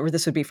again, or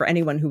this would be for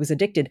anyone who was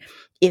addicted,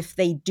 if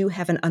they do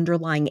have an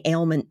underlying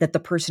ailment that the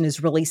person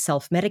is really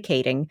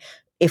self-medicating,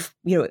 if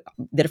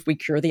we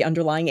cure the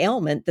underlying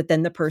ailment, that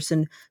then the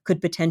person could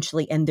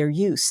potentially end their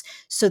use.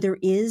 So there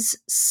is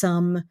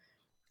some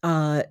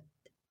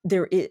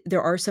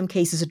there are some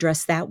cases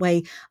addressed that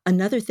way.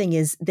 Another thing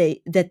is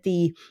that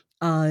the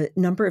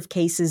number of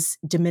cases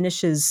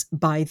diminishes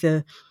by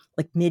the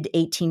mid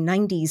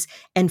 1890s,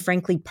 and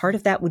frankly, part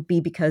of that would be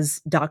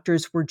because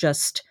doctors were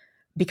just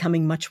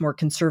becoming much more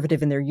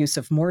conservative in their use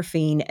of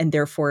morphine, and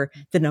therefore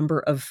the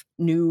number of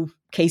new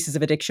cases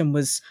of addiction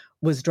was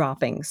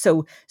dropping.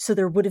 So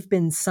there would have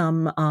been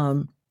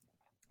some.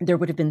 There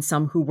would have been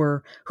some who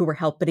were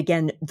helped, but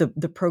again,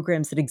 the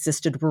programs that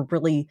existed were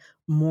really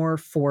more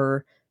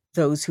for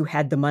those who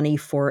had the money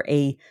for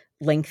a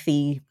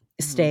lengthy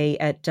stay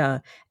at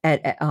a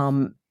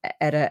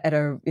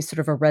sort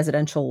of a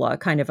residential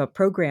kind of a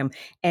program,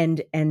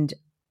 and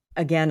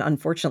again,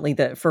 unfortunately,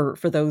 for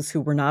those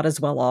who were not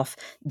as well off,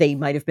 they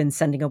might have been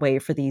sending away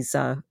for these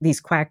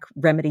quack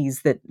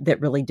remedies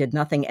that really did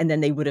nothing, and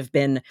then they would have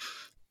been.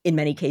 In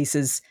many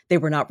cases, they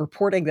were not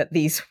reporting that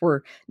these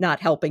were not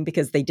helping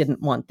because they didn't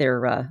want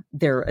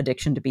their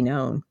addiction to be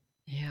known.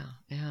 Yeah.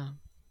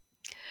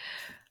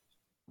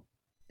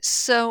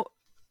 So,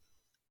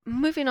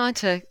 moving on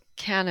to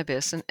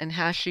cannabis and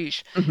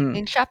hashish,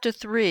 in Chapter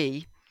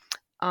 3,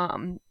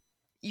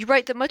 you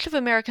write that much of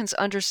Americans'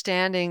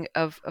 understanding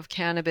of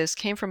cannabis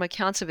came from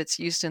accounts of its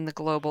use in the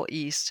global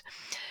East.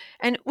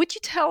 And would you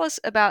tell us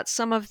about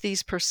some of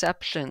these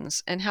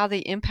perceptions and how they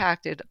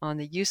impacted on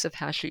the use of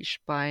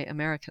hashish by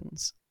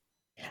Americans?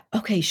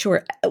 Okay,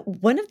 sure.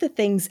 One of the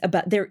things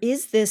there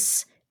is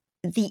this,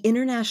 the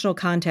international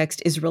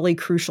context is really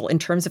crucial in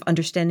terms of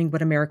understanding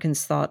what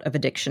Americans thought of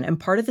addiction. And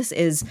part of this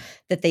is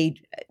that they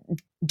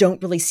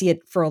don't really see it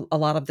for a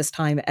lot of this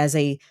time as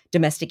a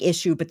domestic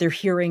issue, but they're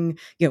hearing,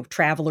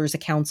 travelers'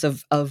 accounts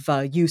of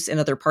use in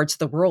other parts of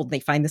the world. They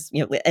find this,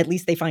 at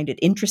least they find it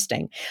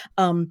interesting.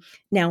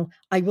 Now,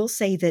 I will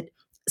say that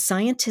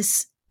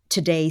scientists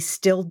today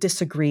still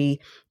disagree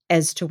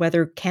as to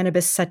whether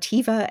cannabis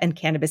sativa and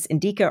cannabis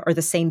indica are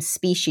the same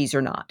species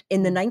or not.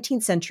 In the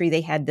 19th century,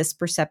 they had this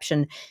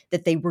perception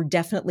that they were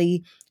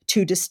definitely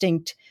two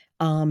distinct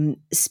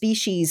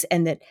species,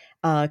 and that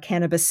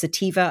cannabis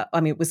sativa,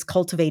 it was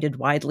cultivated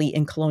widely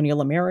in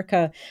colonial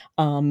America,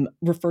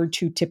 referred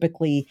to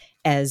typically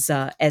as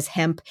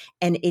hemp,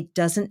 and it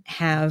doesn't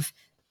have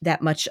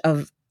that much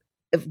of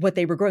what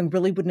they were growing.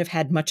 Really wouldn't have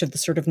had much of the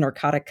sort of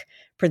narcotic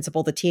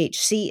principle, the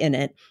THC in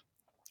it.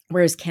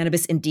 Whereas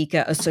cannabis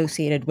indica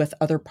associated with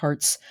other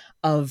parts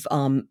of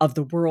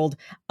the world,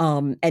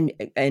 and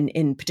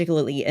in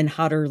particularly in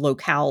hotter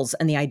locales,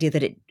 and the idea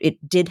that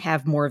it did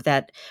have more of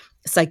that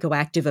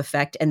psychoactive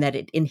effect and that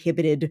it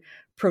inhibited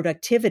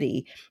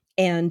productivity.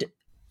 And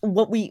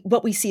what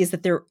we see is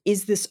that there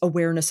is this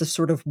awareness of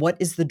sort of what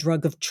is the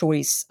drug of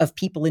choice of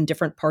people in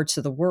different parts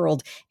of the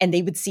world, and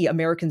they would see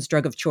Americans'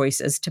 drug of choice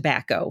as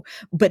tobacco.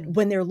 But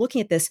when they're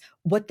looking at this,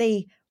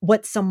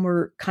 what some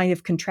were kind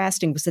of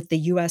contrasting was that the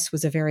U.S.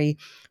 was a very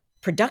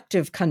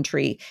productive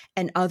country,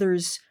 and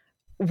others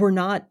were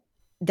not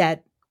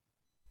that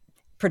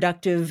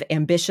productive,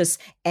 ambitious,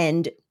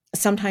 and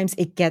sometimes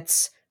it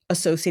gets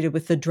associated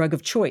with the drug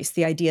of choice,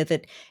 the idea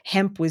that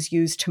hemp was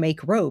used to make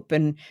rope,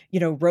 and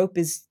rope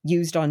is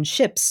used on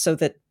ships so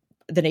that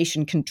the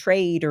nation can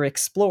trade or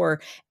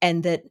explore,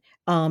 and that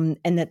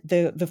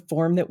the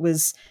form that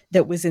was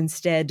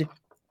instead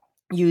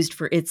used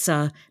for its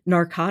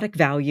narcotic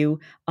value,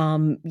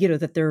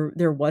 that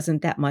there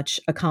wasn't that much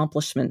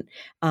accomplishment,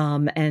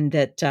 and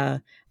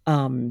that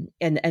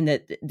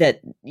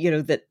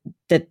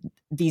that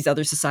these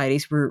other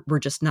societies were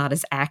just not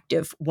as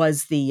active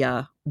was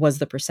the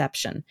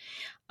perception,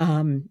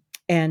 and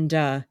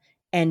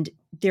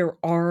there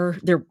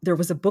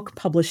was a book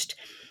published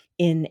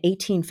in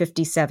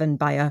 1857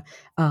 by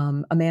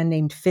a man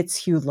named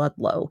Fitzhugh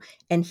Ludlow,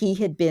 and he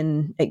had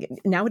been.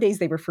 Nowadays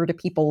they refer to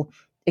people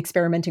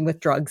experimenting with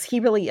drugs. He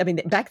really,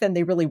 back then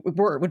they really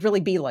would really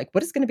be like,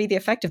 what is going to be the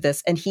effect of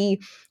this? And he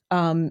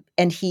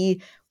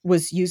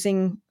was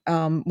using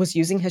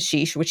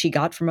hashish, which he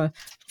got from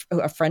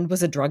a friend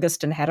was a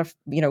druggist and had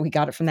he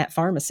got it from that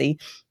pharmacy.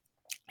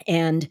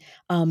 And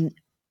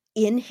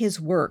in his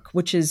work,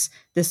 which is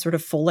this sort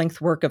of full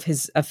length work of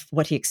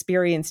what he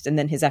experienced and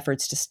then his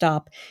efforts to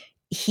stop,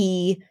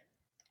 he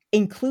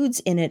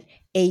includes in it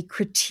a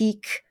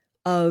critique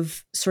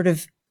of sort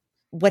of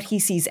what he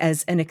sees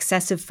as an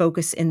excessive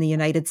focus in the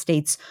United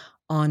States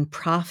on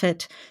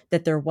profit,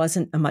 that there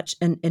wasn't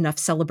enough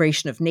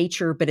celebration of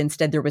nature, but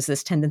instead there was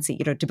this tendency,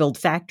 to build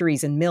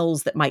factories and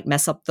mills that might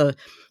mess up the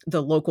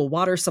local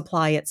water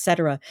supply, et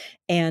cetera.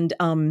 And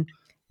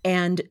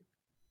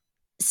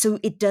so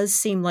it does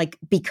seem like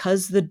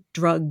because the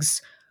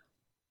drugs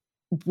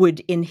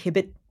would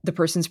inhibit the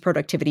person's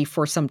productivity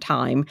for some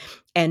time,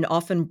 and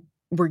often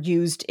were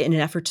used in an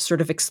effort to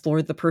sort of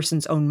explore the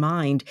person's own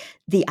mind,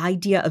 the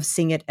idea of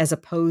seeing it as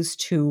opposed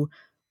to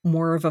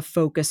more of a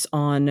focus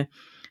on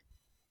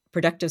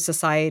productive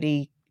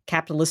society,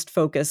 capitalist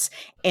focus.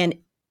 And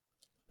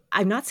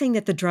I'm not saying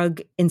that the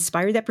drug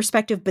inspired that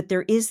perspective, but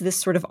there is this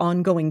sort of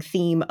ongoing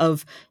theme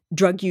of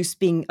drug use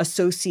being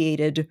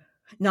associated,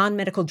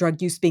 non-medical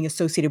drug use being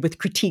associated with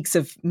critiques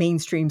of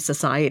mainstream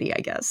society,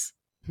 I guess.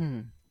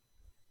 And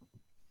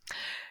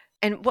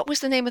what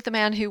was the name of the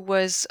man who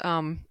was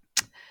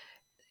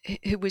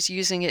who was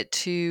using it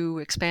to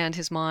expand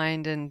his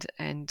mind and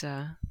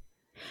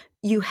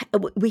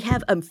we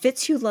have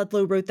Fitzhugh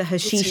Ludlow wrote The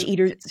Hashish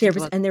Eater. There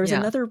was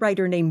another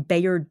writer named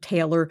Bayard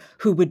Taylor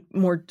who would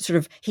more sort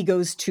of, he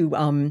goes to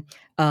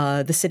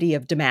the city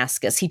of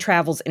Damascus. He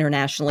travels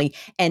internationally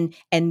and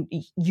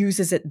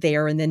uses it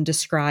there, and then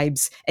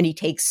describes, and he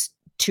takes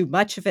too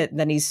much of it, and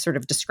then he's sort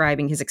of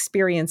describing his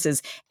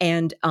experiences,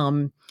 and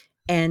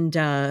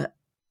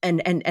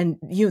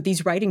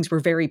these writings were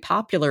very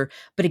popular.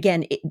 But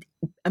again,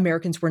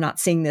 Americans were not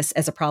seeing this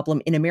as a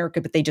problem in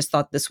America, but they just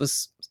thought this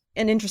was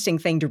an interesting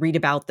thing to read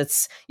about.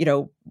 That's,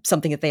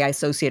 something that they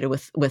associated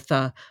with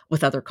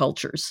other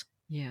cultures.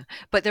 Yeah,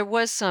 but there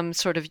was some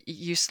sort of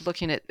use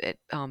looking at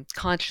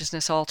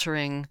consciousness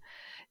altering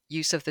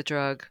use of the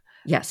drug.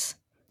 Yes.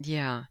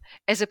 Yeah,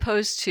 as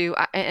opposed to,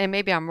 and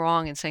maybe I'm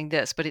wrong in saying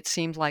this, but it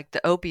seemed like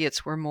the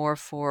opiates were more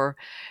for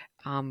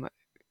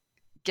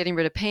getting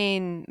rid of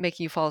pain,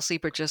 making you fall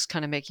asleep, or just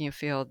kind of making you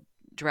feel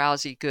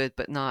drowsy, good,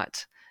 but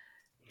not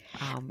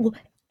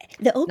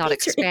the opiates not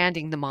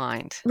expanding the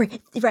mind. Right.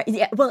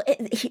 Yeah. Well,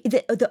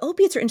 the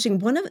opiates are interesting.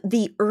 One of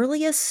the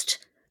earliest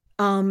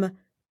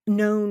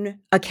known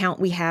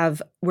account we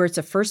have, where it's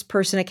a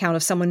first-person account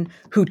of someone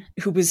who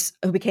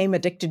became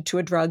addicted to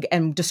a drug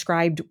and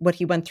described what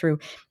he went through,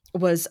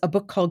 was a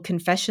book called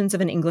Confessions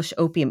of an English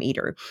Opium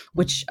Eater,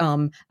 which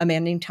a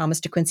man named Thomas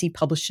De Quincey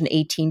published in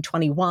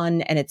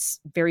 1821, and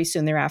it's very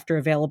soon thereafter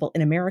available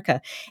in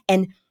America.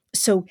 And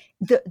so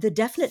the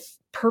definite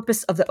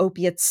purpose of the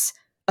opiates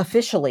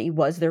officially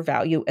was their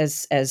value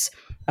as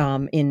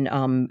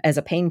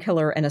a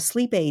painkiller and a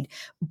sleep aid,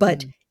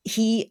 but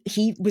he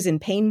was in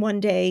pain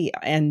one day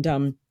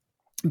and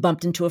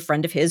bumped into a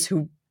friend of his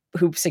who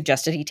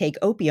suggested he take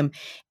opium.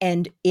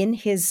 And in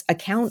his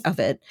account of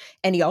it,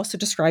 and he also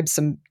describes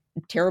some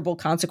terrible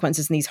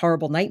consequences and these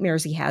horrible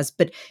nightmares he has,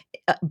 but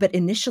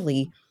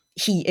initially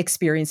he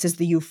experiences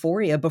the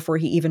euphoria before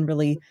he even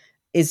really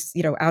is,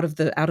 out of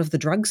the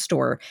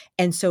drugstore.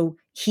 And so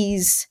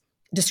he's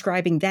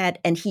describing that.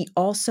 And he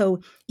also,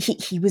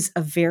 he was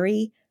a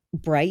very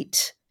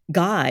bright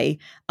guy.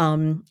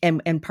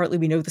 And partly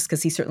we know this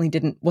because he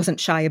certainly wasn't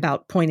shy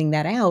about pointing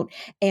that out.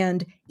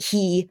 And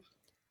he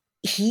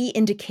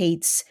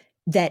indicates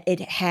that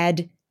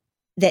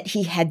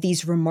he had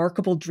these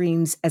remarkable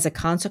dreams as a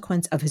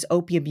consequence of his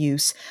opium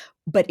use,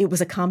 but it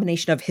was a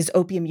combination of his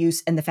opium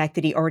use and the fact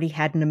that he already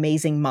had an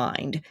amazing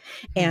mind.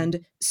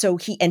 And so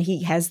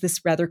he has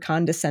this rather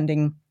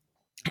condescending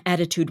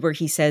attitude where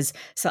he says,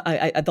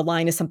 the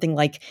line is something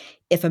like,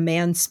 if a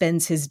man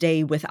spends his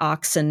day with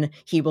oxen,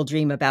 he will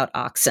dream about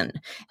oxen.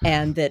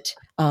 And that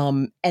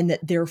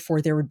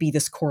therefore there would be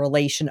this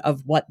correlation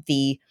of what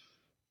the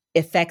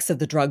effects of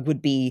the drug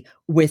would be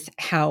with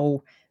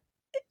how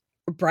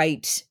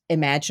bright,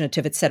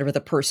 imaginative, et cetera,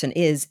 the person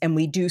is. And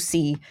we do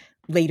see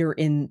later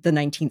in the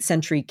 19th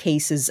century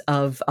cases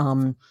of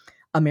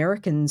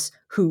Americans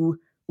who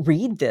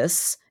read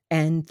this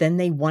and then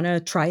they want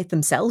to try it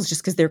themselves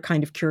just because they're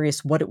kind of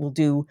curious what it will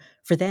do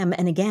for them.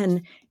 And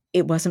again,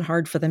 it wasn't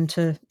hard for them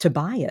to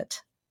buy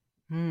it.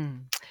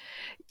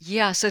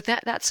 Yeah, so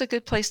that's a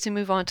good place to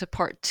move on to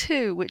part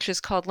 2, which is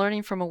called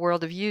Learning from a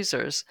World of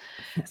Users.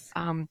 Yes.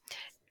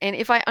 And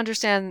if I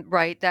understand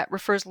right, that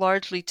refers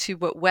largely to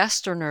what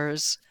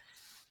Westerners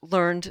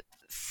learned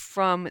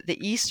from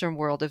the Eastern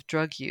world of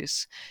drug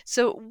use.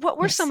 So what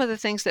were some of the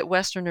things that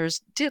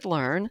Westerners did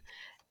learn?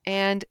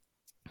 And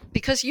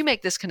because you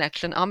make this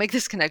connection, I'll make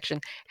this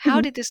connection.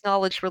 How did this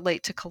knowledge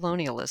relate to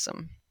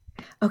colonialism?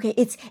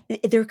 Okay,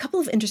 there are a couple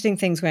of interesting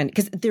things, Gwen,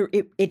 because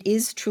it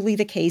is truly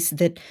the case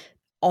that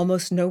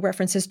almost no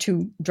references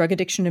to drug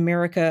addiction in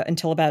America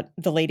until about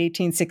the late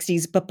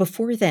 1860s. But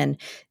before then,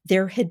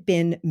 there had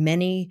been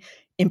many,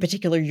 in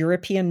particular,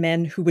 European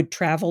men who would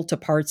travel to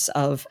parts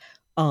of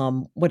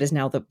what is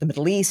now the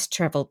Middle East,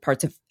 travel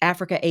parts of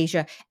Africa,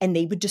 Asia, and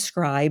they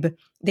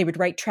would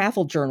write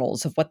travel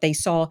journals of what they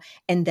saw,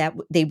 and that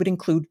they would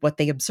include what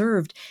they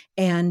observed.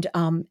 And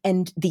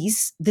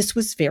this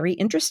was very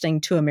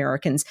interesting to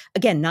Americans.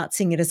 Again, not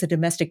seeing it as a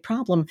domestic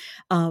problem,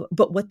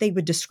 but what they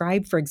would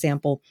describe, for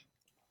example,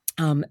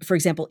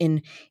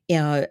 in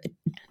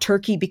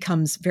Turkey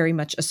becomes very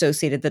much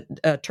associated,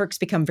 Turks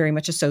become very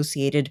much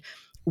associated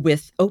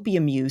with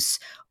opium use,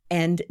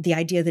 and the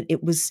idea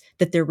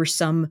that there were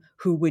some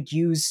who would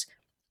use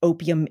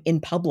opium in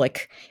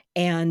public,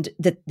 and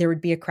that there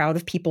would be a crowd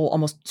of people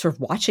almost sort of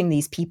watching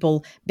these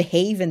people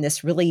behave in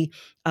this really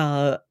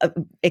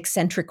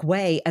eccentric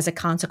way as a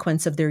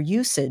consequence of their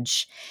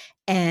usage,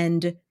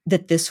 and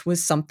that this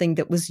was something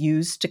that was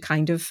used to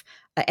kind of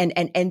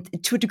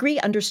and to a degree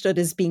understood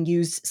as being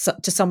used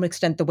to some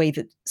extent the way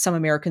that some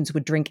Americans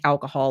would drink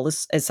alcohol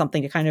as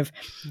something to kind of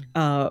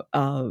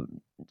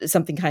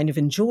something kind of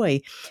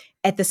enjoy.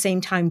 At the same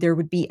time, there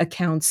would be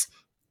accounts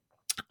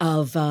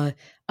of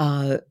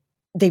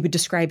they would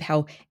describe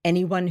how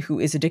anyone who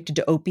is addicted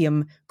to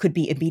opium could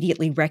be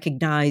immediately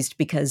recognized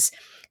because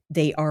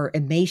they are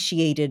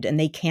emaciated and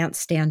they can't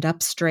stand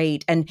up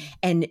straight, and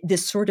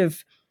this sort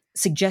of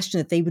suggestion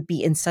that they would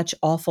be in such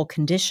awful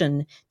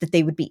condition that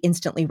they would be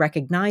instantly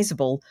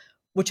recognizable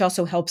which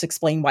also helps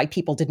explain why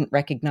people didn't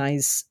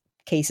recognize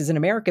cases in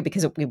America,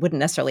 because it wouldn't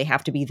necessarily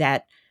have to be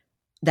that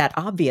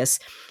obvious.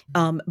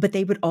 But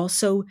they would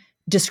also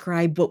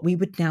describe what we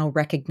would now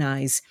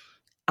recognize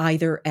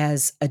either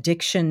as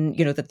addiction,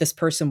 that this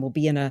person will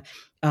be in a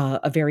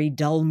very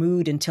dull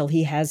mood until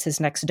he has his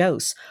next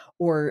dose,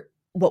 or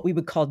what we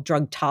would call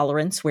drug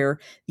tolerance, where,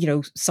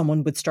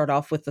 someone would start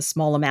off with a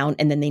small amount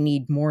and then they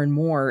need more and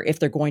more if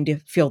they're going to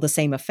feel the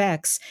same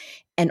effects,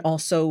 and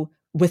also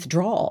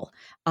withdrawal.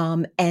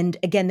 And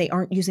again, they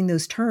aren't using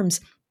those terms.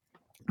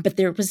 But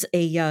there was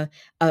a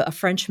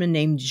Frenchman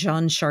named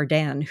Jean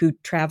Chardin who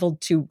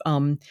traveled to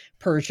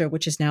Persia,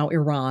 which is now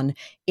Iran,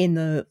 in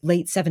the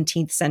late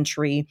 17th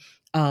century,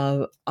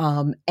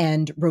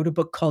 and wrote a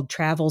book called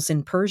Travels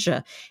in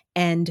Persia.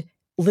 And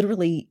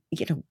literally,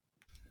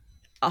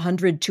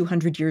 100,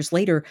 200 years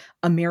later,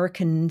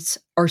 Americans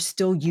are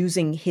still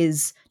using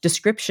his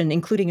description,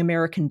 including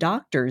American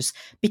doctors,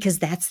 because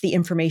that's the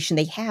information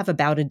they have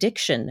about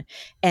addiction.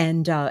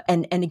 And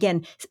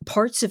again,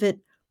 parts of it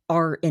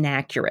are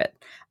inaccurate,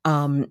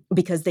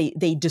 because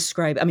they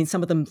describe,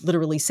 some of them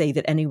literally say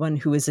that anyone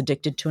who is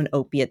addicted to an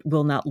opiate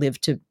will not live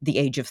to the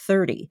age of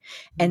 30.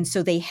 And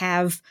so they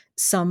have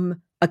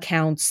some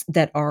accounts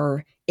that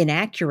are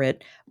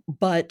inaccurate,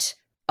 but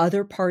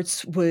other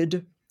parts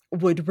would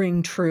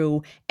ring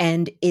true.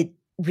 And it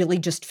really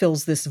just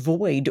fills this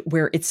void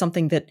where it's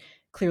something that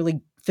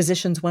clearly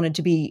physicians wanted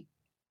to be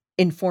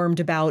informed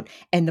about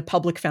and the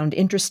public found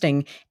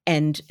interesting,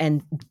 and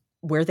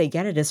where they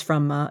get it is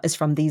from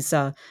these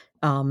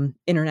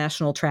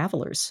international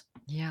travelers.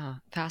 Yeah,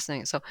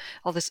 fascinating. So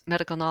all this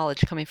medical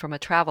knowledge coming from a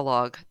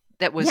travelogue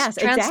that was Yes,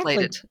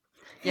 translated. Exactly.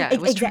 Yeah, it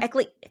was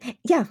exactly.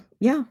 Yeah.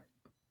 Yeah.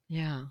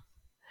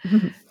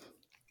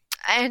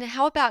 And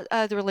how about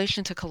the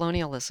relation to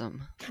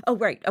colonialism? Oh,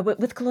 right.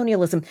 With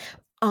colonialism,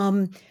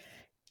 what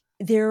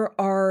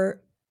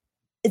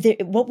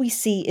we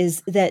see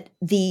is that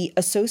the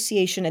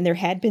association, and there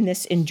had been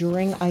this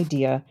enduring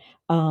idea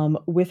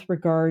with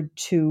regard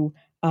to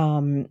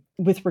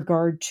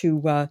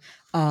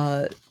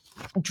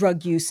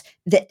drug use,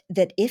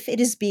 that if it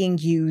is being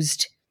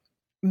used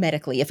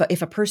medically,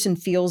 if a person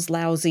feels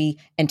lousy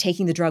and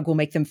taking the drug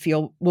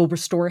will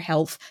restore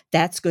health,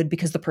 that's good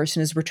because the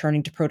person is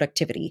returning to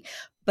productivity.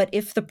 But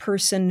if the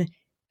person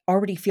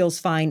already feels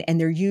fine and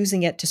they're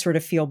using it to sort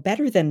of feel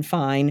better than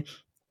fine,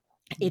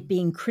 it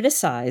being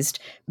criticized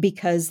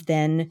because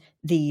then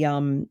the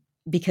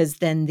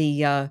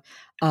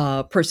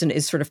person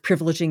is sort of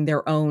privileging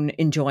their own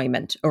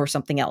enjoyment or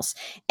something else.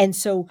 And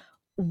so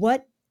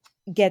what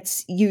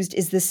gets used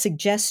is this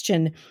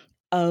suggestion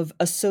of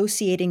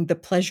associating the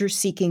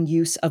pleasure-seeking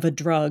use of a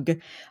drug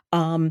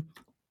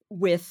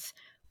with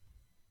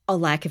a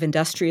lack of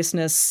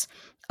industriousness,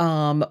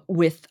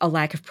 with a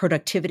lack of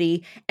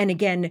productivity. And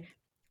again,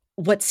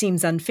 what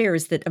seems unfair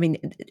is that,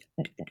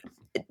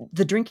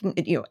 the drinking,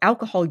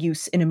 alcohol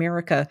use in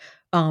America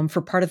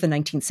for part of the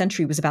 19th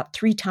century was about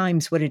 3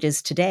 times what it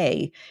is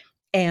today.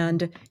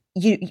 And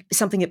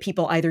something that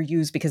people either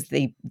use because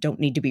they don't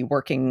need to be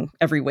working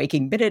every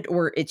waking minute,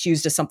 or it's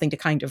used as something to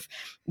kind of,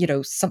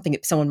 something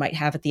that someone might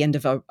have at the end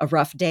of a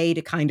rough day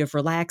to kind of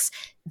relax.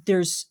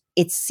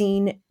 It's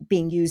seen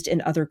being used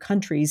in other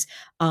countries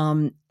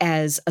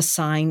as a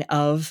sign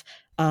of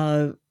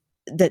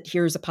that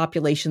here's a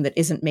population that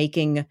isn't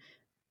making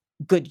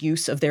good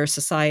use of their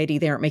society.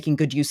 They aren't making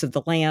good use of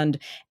the land,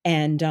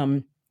 and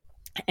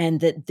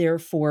that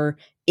therefore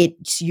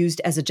it's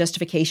used as a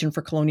justification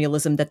for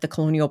colonialism, that the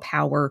colonial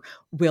power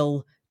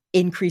will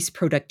increase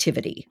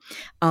productivity.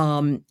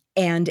 And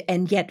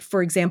yet,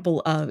 for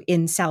example,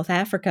 in South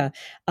Africa,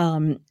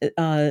 some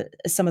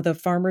of the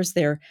farmers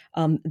there,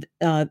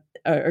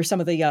 or some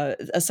of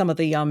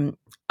the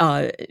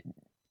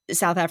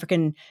South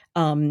African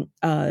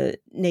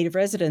native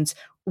residents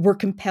were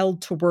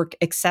compelled to work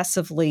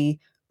excessively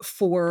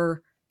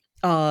for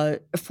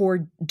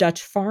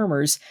Dutch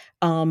farmers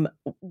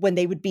when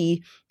they would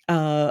be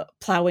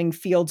plowing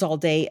fields all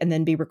day and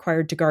then be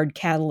required to guard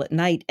cattle at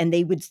night. And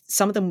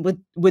some of them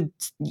would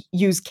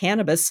use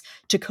cannabis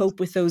to cope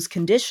with those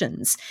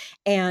conditions.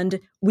 And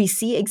we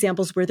see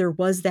examples where there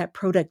was that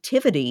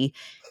productivity,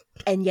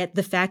 and yet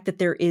the fact that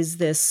there is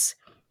this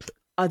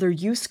other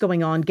use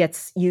going on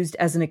gets used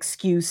as an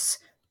excuse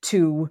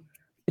to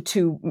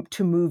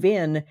move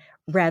in,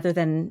 rather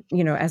than,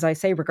 as I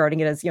say, regarding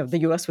it as, the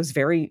U.S. was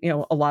very,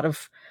 a lot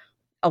of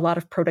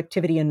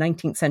productivity in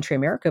 19th century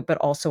America, but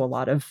also a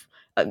lot of,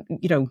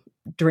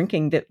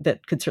 drinking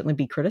that could certainly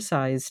be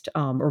criticized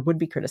or would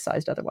be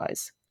criticized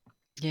otherwise.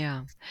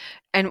 Yeah.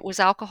 And was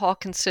alcohol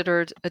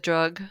considered a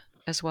drug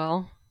as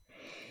well?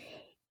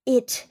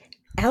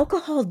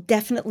 Alcohol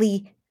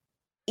definitely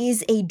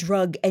is a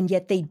drug, and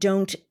yet they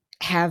don't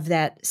have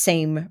that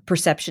same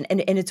perception.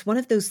 And it's one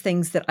of those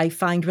things that I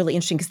find really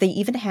interesting, because they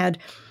even had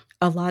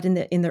a lot in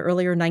the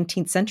earlier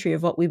 19th century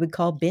of what we would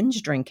call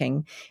binge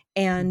drinking.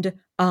 And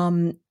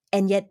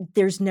yet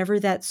there's never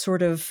that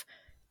sort of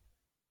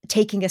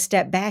taking a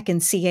step back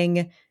and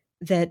seeing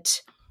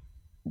that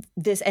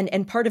this,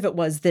 and part of it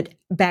was that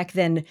back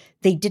then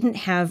they didn't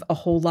have a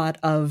whole lot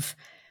of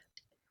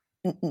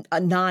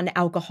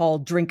non-alcohol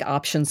drink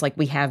options like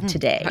we have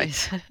today.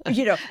 Right.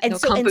 And No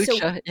so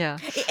kombucha. Yeah.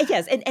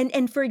 yes,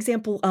 and for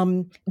example,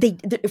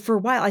 for a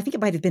while, I think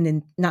it might have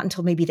been not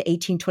until maybe the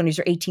 1820s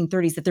or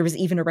 1830s that there was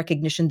even a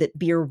recognition that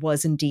beer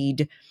was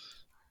indeed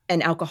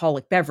an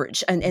alcoholic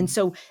beverage, and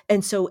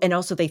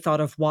also they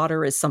thought of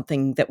water as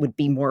something that would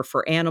be more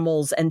for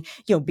animals, and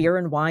beer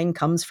and wine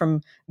comes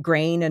from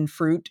grain and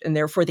fruit, and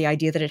therefore the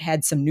idea that it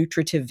had some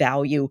nutritive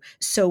value.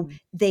 So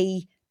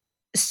they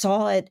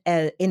saw it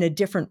in a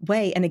different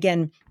way, and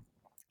again,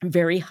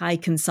 very high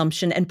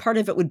consumption, and part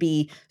of it would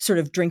be sort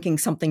of drinking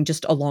something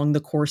just along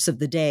the course of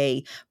the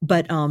day,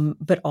 but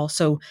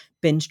also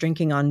binge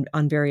drinking on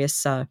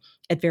various at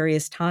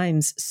various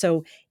times.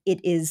 So it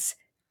is.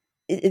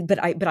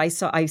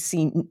 I've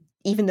seen,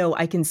 even though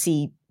I can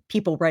see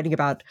people writing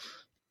about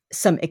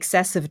some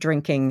excessive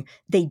drinking,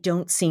 they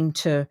don't seem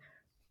to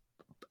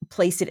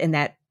place it in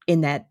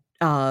that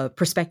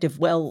perspective.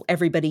 Well,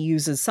 everybody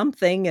uses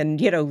something, and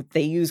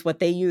they use what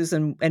they use,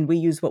 and we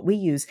use what we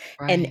use.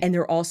 Right. And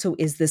there also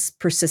is this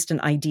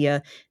persistent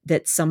idea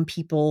that some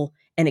people,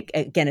 and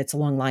again, it's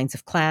along lines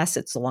of class,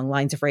 it's along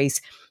lines of race,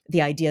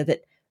 the idea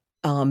that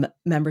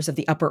members of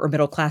the upper or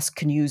middle class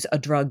can use a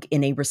drug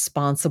in a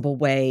responsible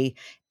way,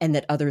 and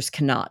that others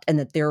cannot, and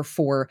that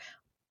therefore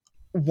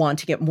want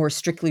to get more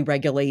strictly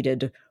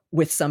regulated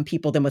with some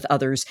people than with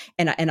others.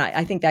 And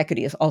I think that could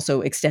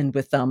also extend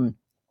with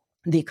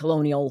the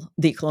colonial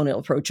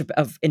approach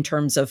of in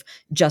terms of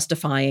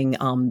justifying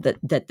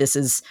that this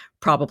is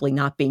probably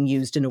not being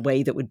used in a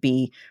way that would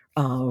be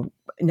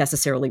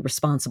necessarily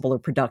responsible or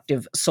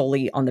productive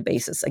solely on the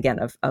basis, again,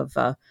 of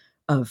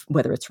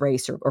whether it's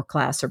race or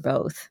class or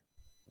both.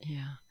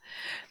 Yeah.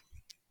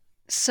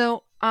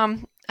 So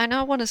I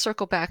now want to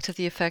circle back to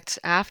the effects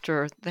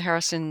after the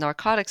Harrison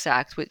Narcotics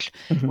Act, which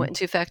went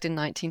into effect in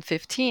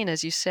 1915,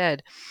 as you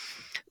said.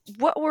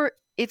 What were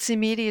its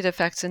immediate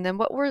effects, and then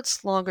what were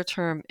its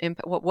longer-term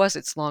what was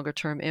its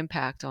longer-term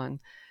impact on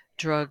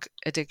drug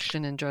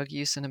addiction and drug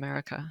use in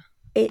America?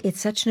 It's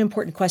such an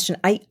important question.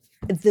 I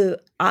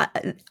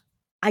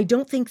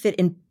don't think that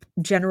in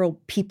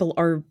general people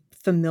are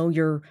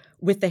familiar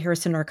with the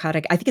Harrison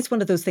narcotic. I think it's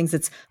one of those things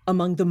that's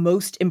among the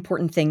most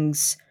important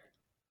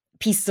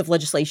pieces of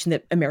legislation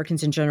that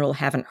Americans in general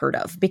haven't heard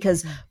of,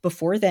 because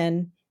before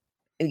then,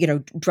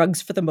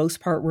 drugs for the most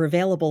part were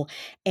available,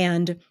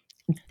 and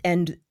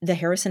the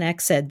Harrison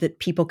Act said that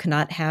people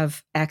cannot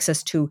have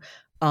access to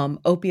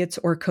opiates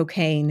or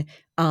cocaine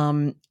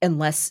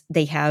unless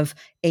they have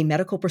a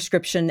medical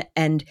prescription,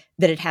 and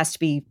that it has to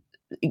be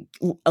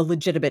a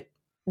legitimate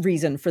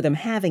reason for them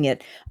having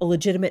it, a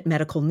legitimate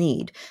medical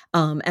need.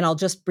 And I'll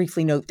just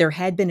briefly note, there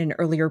had been an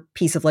earlier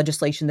piece of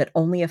legislation that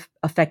only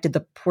affected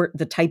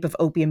the type of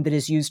opium that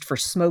is used for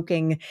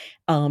smoking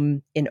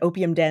in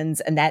opium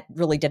dens, and that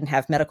really didn't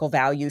have medical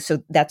value.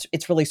 So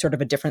it's really sort of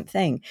a different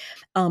thing.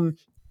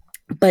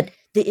 But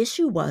the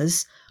issue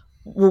was,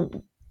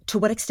 well, to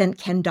what extent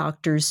can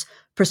doctors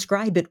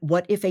prescribe it?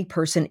 What if a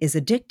person is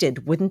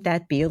addicted? Wouldn't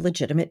that be a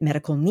legitimate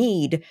medical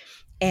need?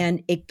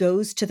 And it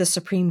goes to the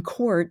Supreme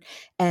Court,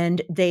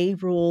 and they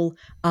rule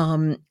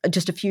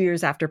just a few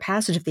years after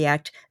passage of the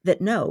act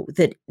that no,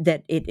 that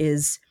it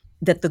is,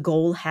 that the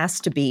goal has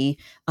to be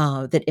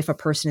that if a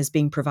person is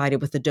being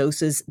provided with the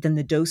doses, then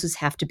the doses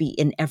have to be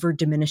in ever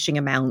diminishing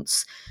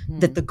amounts,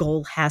 that the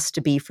goal has to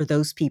be for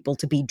those people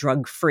to be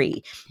drug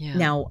free. Yeah.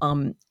 Now,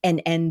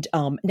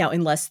 now,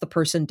 unless the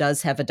person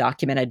does have a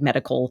documented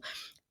medical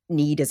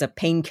need as a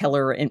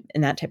painkiller and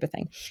that type of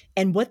thing.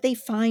 And what they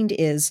find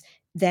is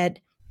that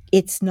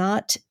it's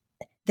not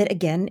that,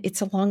 again, it's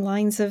along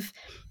lines of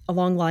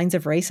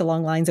race,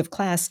 along lines of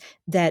class,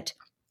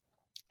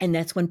 and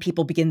that's when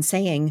people begin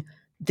saying,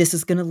 this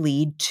is going to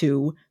lead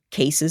to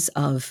cases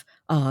of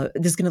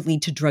this is going to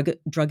lead to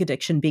drug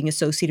addiction being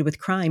associated with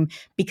crime,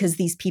 because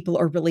these people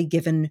are really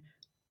given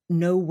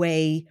no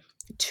way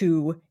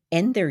to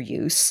end their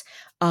use,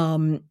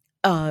 or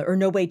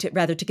no way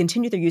to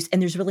continue their use.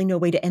 And there's really no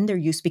way to end their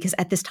use, because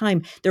at this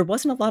time there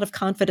wasn't a lot of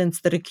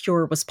confidence that a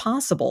cure was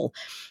possible.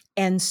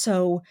 And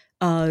so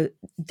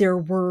there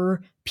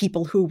were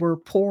people who were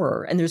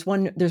poorer. And there's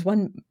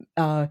one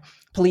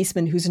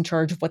policeman who's in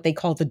charge of what they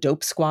call the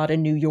dope squad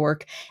in New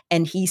York.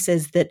 And he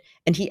says that,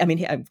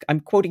 I'm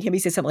quoting him, he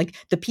says something like,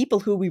 the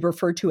people who we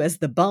refer to as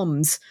the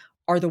bums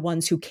are the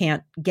ones who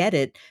can't get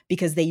it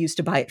because they used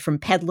to buy it from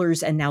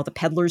peddlers, and now the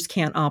peddlers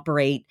can't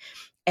operate.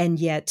 And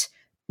yet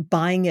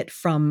buying it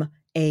from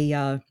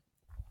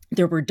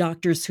there were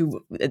doctors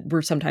who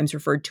were sometimes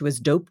referred to as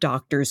dope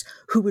doctors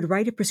who would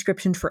write a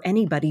prescription for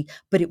anybody,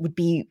 but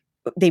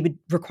they would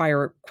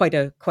require quite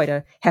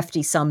a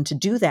hefty sum to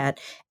do that,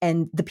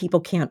 and the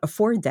people can't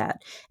afford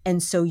that.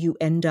 And so you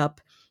end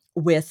up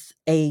with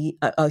a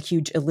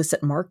huge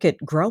illicit market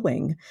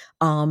growing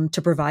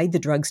to provide the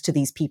drugs to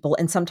these people.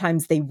 And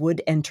sometimes they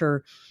would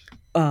enter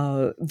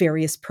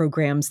various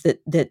programs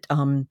that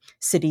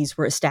cities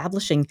were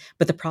establishing.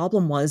 But the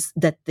problem was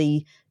that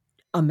the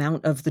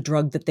amount of the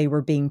drug that they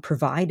were being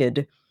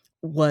provided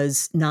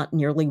was not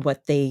nearly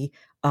what they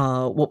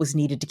what was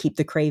needed to keep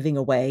the craving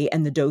away,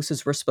 and the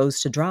doses were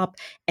supposed to drop,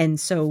 and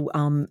so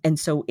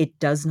it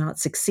does not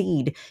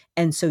succeed,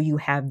 and so you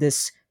have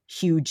this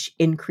huge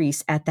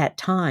increase at that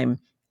time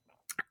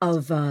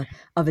of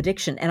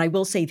addiction. And I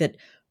will say that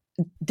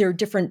there are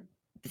different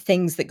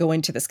things that go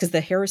into this, because the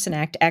Harrison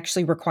Act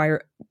actually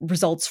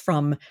results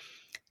from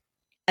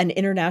an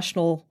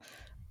international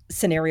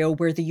scenario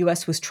where the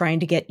U.S. was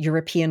trying to get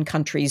European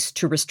countries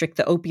to restrict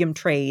the opium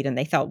trade, and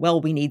they thought, well,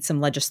 we need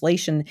some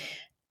legislation.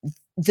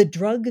 The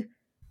drug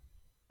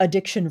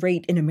addiction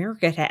rate in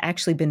America had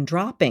actually been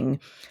dropping,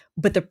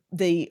 but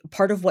the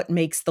part of what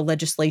makes the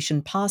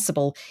legislation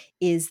possible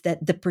is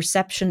that the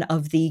perception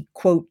of the,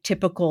 quote,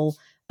 typical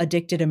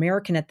addicted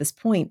American at this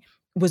point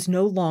was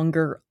no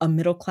longer a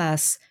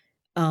middle-class,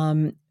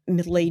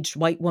 middle-aged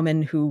white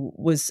woman who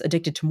was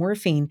addicted to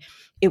morphine.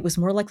 It was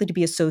more likely to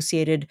be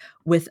associated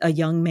with a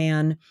young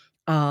man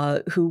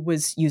who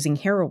was using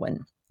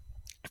heroin.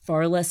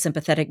 Far less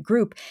sympathetic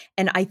group.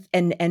 And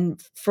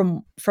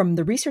from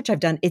the research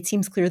I've done, it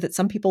seems clear that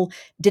some people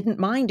didn't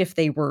mind if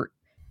they were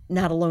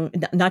not alone,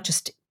 not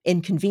just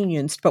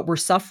inconvenienced, but were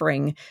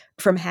suffering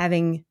from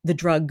having the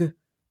drug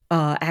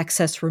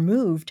access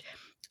removed.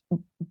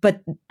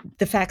 But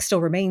the fact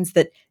still remains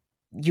that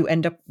we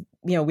end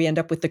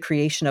up with the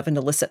creation of an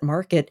illicit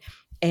market,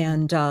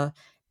 and that,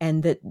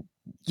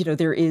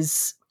 there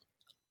is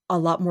a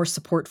lot more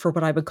support for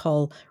what I would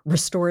call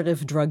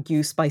restorative drug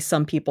use by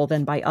some people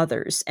than by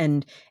others,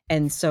 and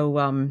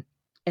so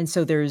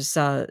there's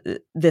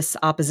this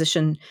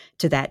opposition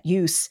to that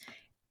use,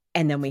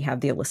 and then we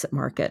have the illicit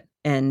market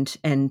and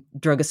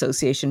drug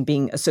association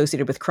being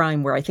associated with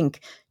crime, where I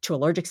think to a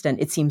large extent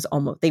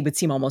they would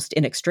seem almost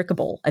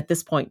inextricable at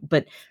this point,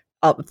 but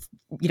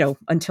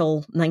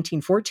until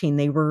 1914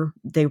 they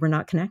were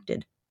not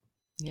connected.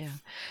 Yeah.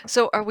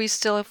 So are we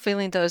still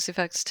feeling those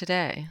effects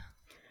today?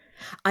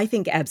 I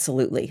think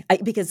absolutely.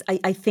 Because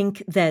I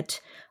think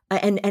that,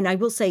 and I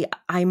will say,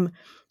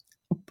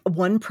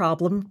 one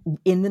problem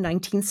in the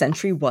 19th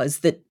century was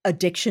that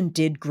addiction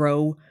did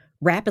grow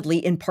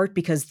rapidly, in part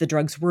because the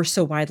drugs were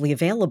so widely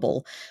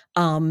available.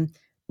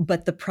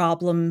 But the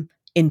problem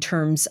in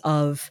terms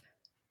of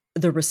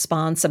the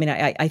response,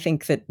 I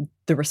think that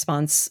the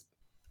response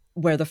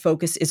where the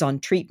focus is on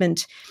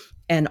treatment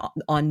and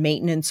on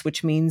maintenance,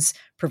 which means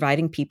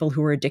providing people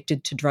who are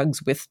addicted to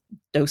drugs with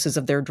doses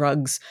of their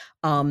drugs,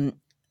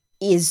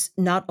 is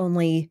not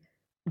only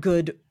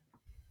good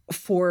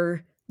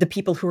for the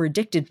people who are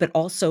addicted, but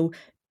also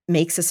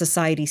makes a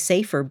society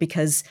safer,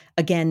 because,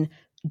 again,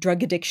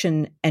 drug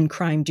addiction and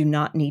crime do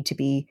not need to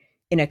be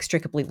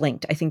inextricably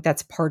linked. I think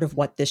that's part of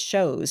what this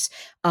shows.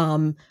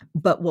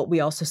 But what we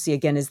also see,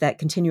 again, is that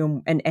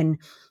continuum,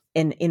 and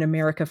in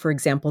America, for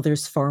example,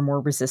 there's far more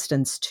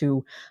resistance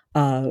to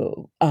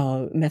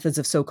methods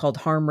of so-called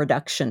harm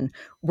reduction,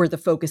 where the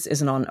focus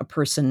isn't on a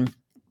person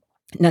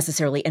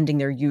necessarily ending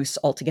their use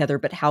altogether,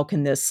 but how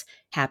can this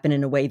happen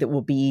in a way that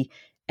will be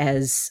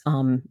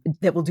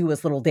that will do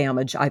as little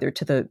damage either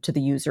to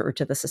the user or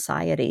to the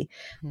society.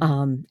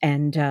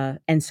 Mm-hmm.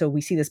 And so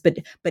we see this, but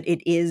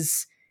it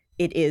is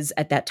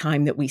at that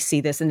time that we see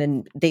this, and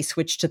then they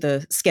switched to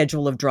the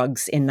schedule of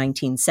drugs in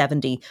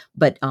 1970.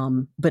 But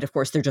of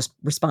course, they're just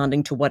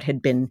responding to what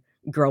had been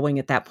growing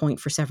at that point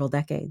for several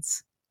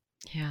decades.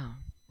 Yeah.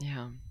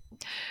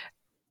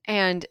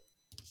 And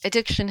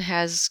addiction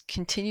has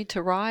continued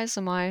to rise.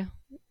 Am I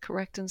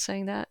correct in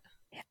saying that?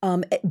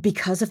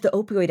 Because of the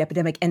opioid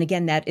epidemic, and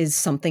again, that is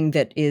something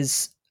that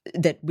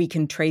we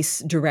can trace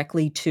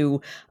directly to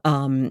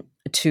the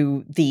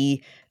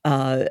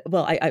I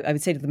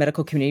would say to the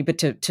medical community, but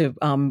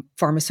to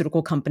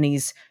pharmaceutical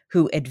companies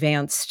who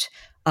advanced,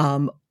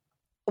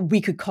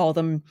 we could call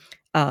them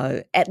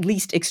at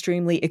least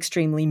extremely,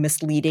 extremely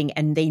misleading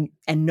and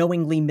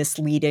knowingly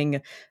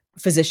misleading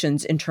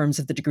physicians in terms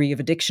of the degree of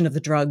addiction of the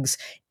drugs,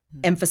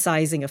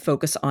 emphasizing a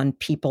focus on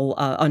people,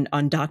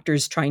 on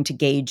doctors trying to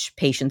gauge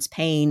patients'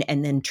 pain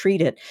and then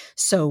treat it.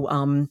 So,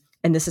 and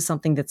this is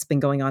something that's been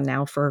going on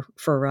now for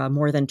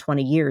more than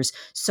 20 years.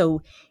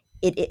 So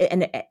there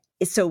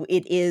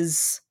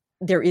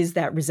is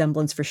that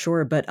resemblance for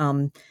sure, but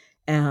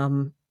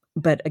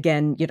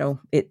again,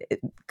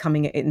 it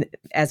coming in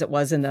as it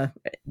was in the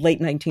late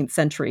 19th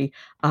century,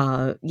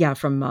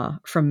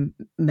 from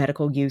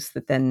medical use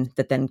that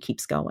then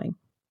keeps going.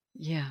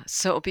 Yeah.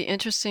 So it'll be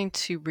interesting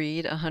to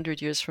read 100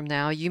 years from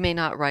now. You may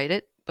not write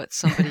it, but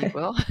somebody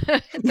will.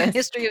 The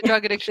History of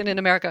Drug Addiction in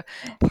America,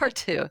 Part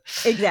 2.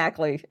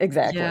 Exactly.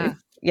 Yeah.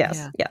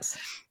 Yes.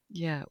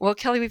 Yeah. Well,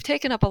 Kelly, we've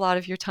taken up a lot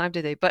of your time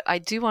today, but I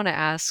do want to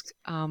ask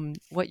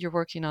what you're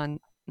working on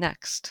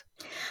next.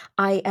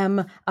 I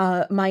am.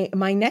 My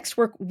next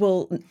work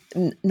will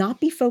not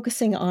be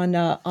focusing on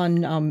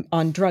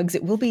drugs.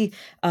 It will be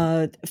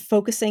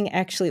focusing.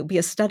 Actually, it will be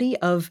a study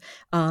of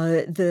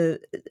on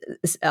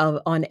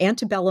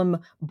antebellum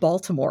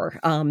Baltimore,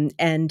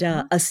 and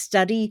a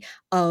study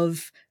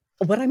of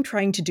what I'm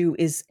trying to do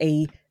is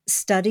a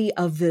study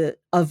of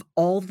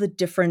all the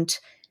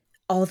different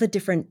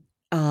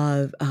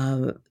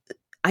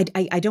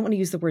I don't want to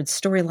use the word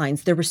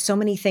storylines. There were so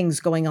many things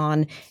going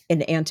on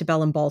in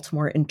antebellum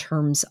Baltimore in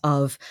terms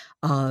of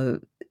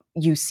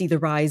you see the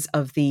rise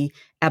of the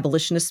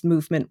abolitionist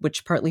movement,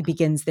 which partly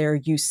begins there.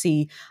 You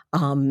see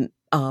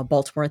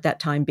Baltimore at that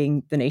time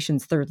being the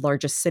nation's third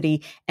largest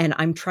city. And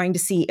I'm trying to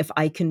see if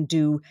I can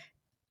do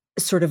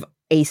sort of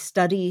a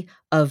study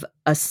of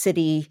a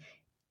city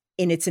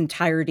in its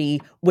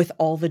entirety with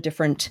all the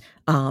different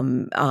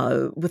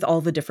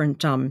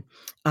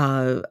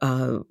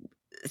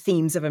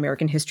themes of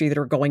American history that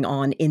are going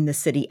on in the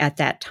city at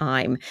that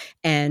time.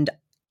 And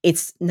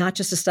it's not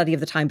just a study of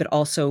the time, but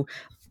also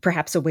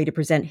perhaps a way to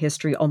present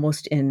history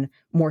almost in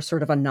more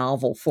sort of a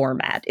novel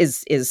format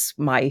is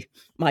my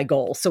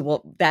goal.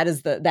 So that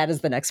is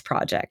the next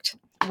project.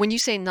 When you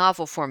say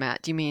novel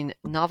format, do you mean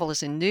novel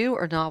as in new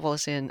or novel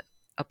as in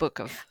a book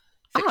of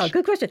fiction?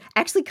 Good question.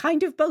 Actually,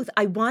 kind of both.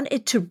 I want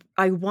it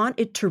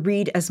to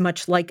read as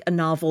much like a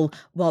novel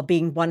while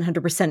being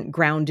 100%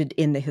 grounded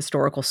in the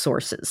historical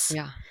sources.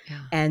 Yeah.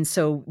 And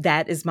so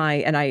that is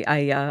and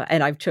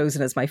I've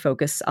chosen as my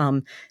focus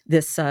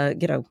this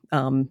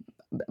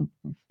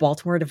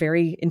Baltimore at a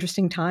very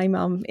interesting time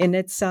in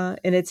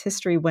its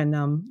history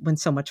when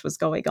so much was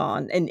going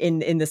on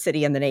in the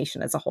city and the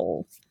nation as a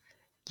whole.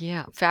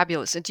 Yeah,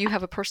 fabulous. And do you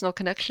have a personal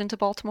connection to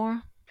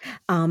Baltimore?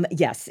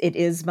 Yes, it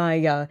is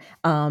my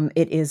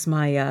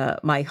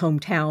my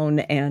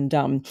hometown,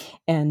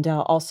 and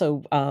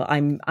also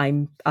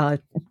I'm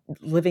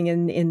living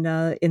in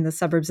the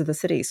suburbs of the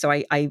city, so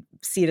I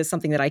see it as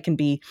something that I can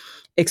be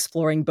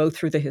exploring both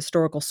through the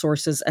historical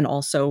sources and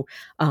also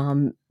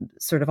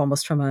sort of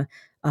almost from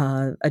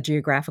a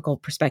geographical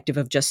perspective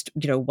of just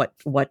what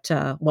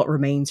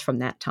remains from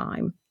that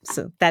time.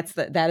 So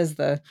that is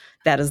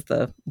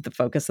the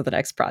focus of the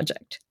next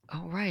project.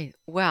 Oh, right.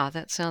 Wow,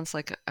 that sounds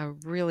like a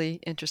really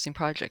interesting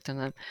project,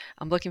 and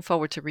I'm looking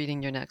forward to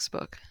reading your next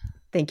book.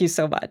 Thank you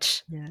so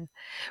much. Yeah.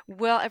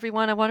 Well,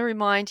 everyone, I want to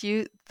remind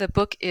you the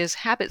book is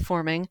Habit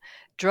Forming: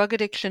 Drug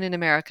Addiction in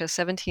America,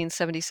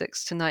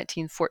 1776 to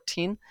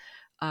 1914,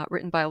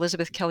 written by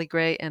Elizabeth Kelly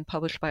Gray and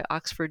published by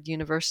Oxford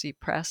University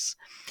Press.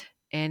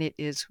 And it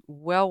is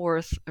well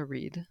worth a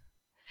read.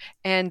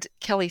 And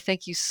Kelly,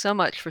 thank you so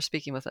much for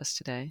speaking with us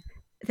today.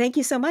 Thank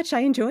you so much.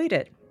 I enjoyed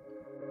it.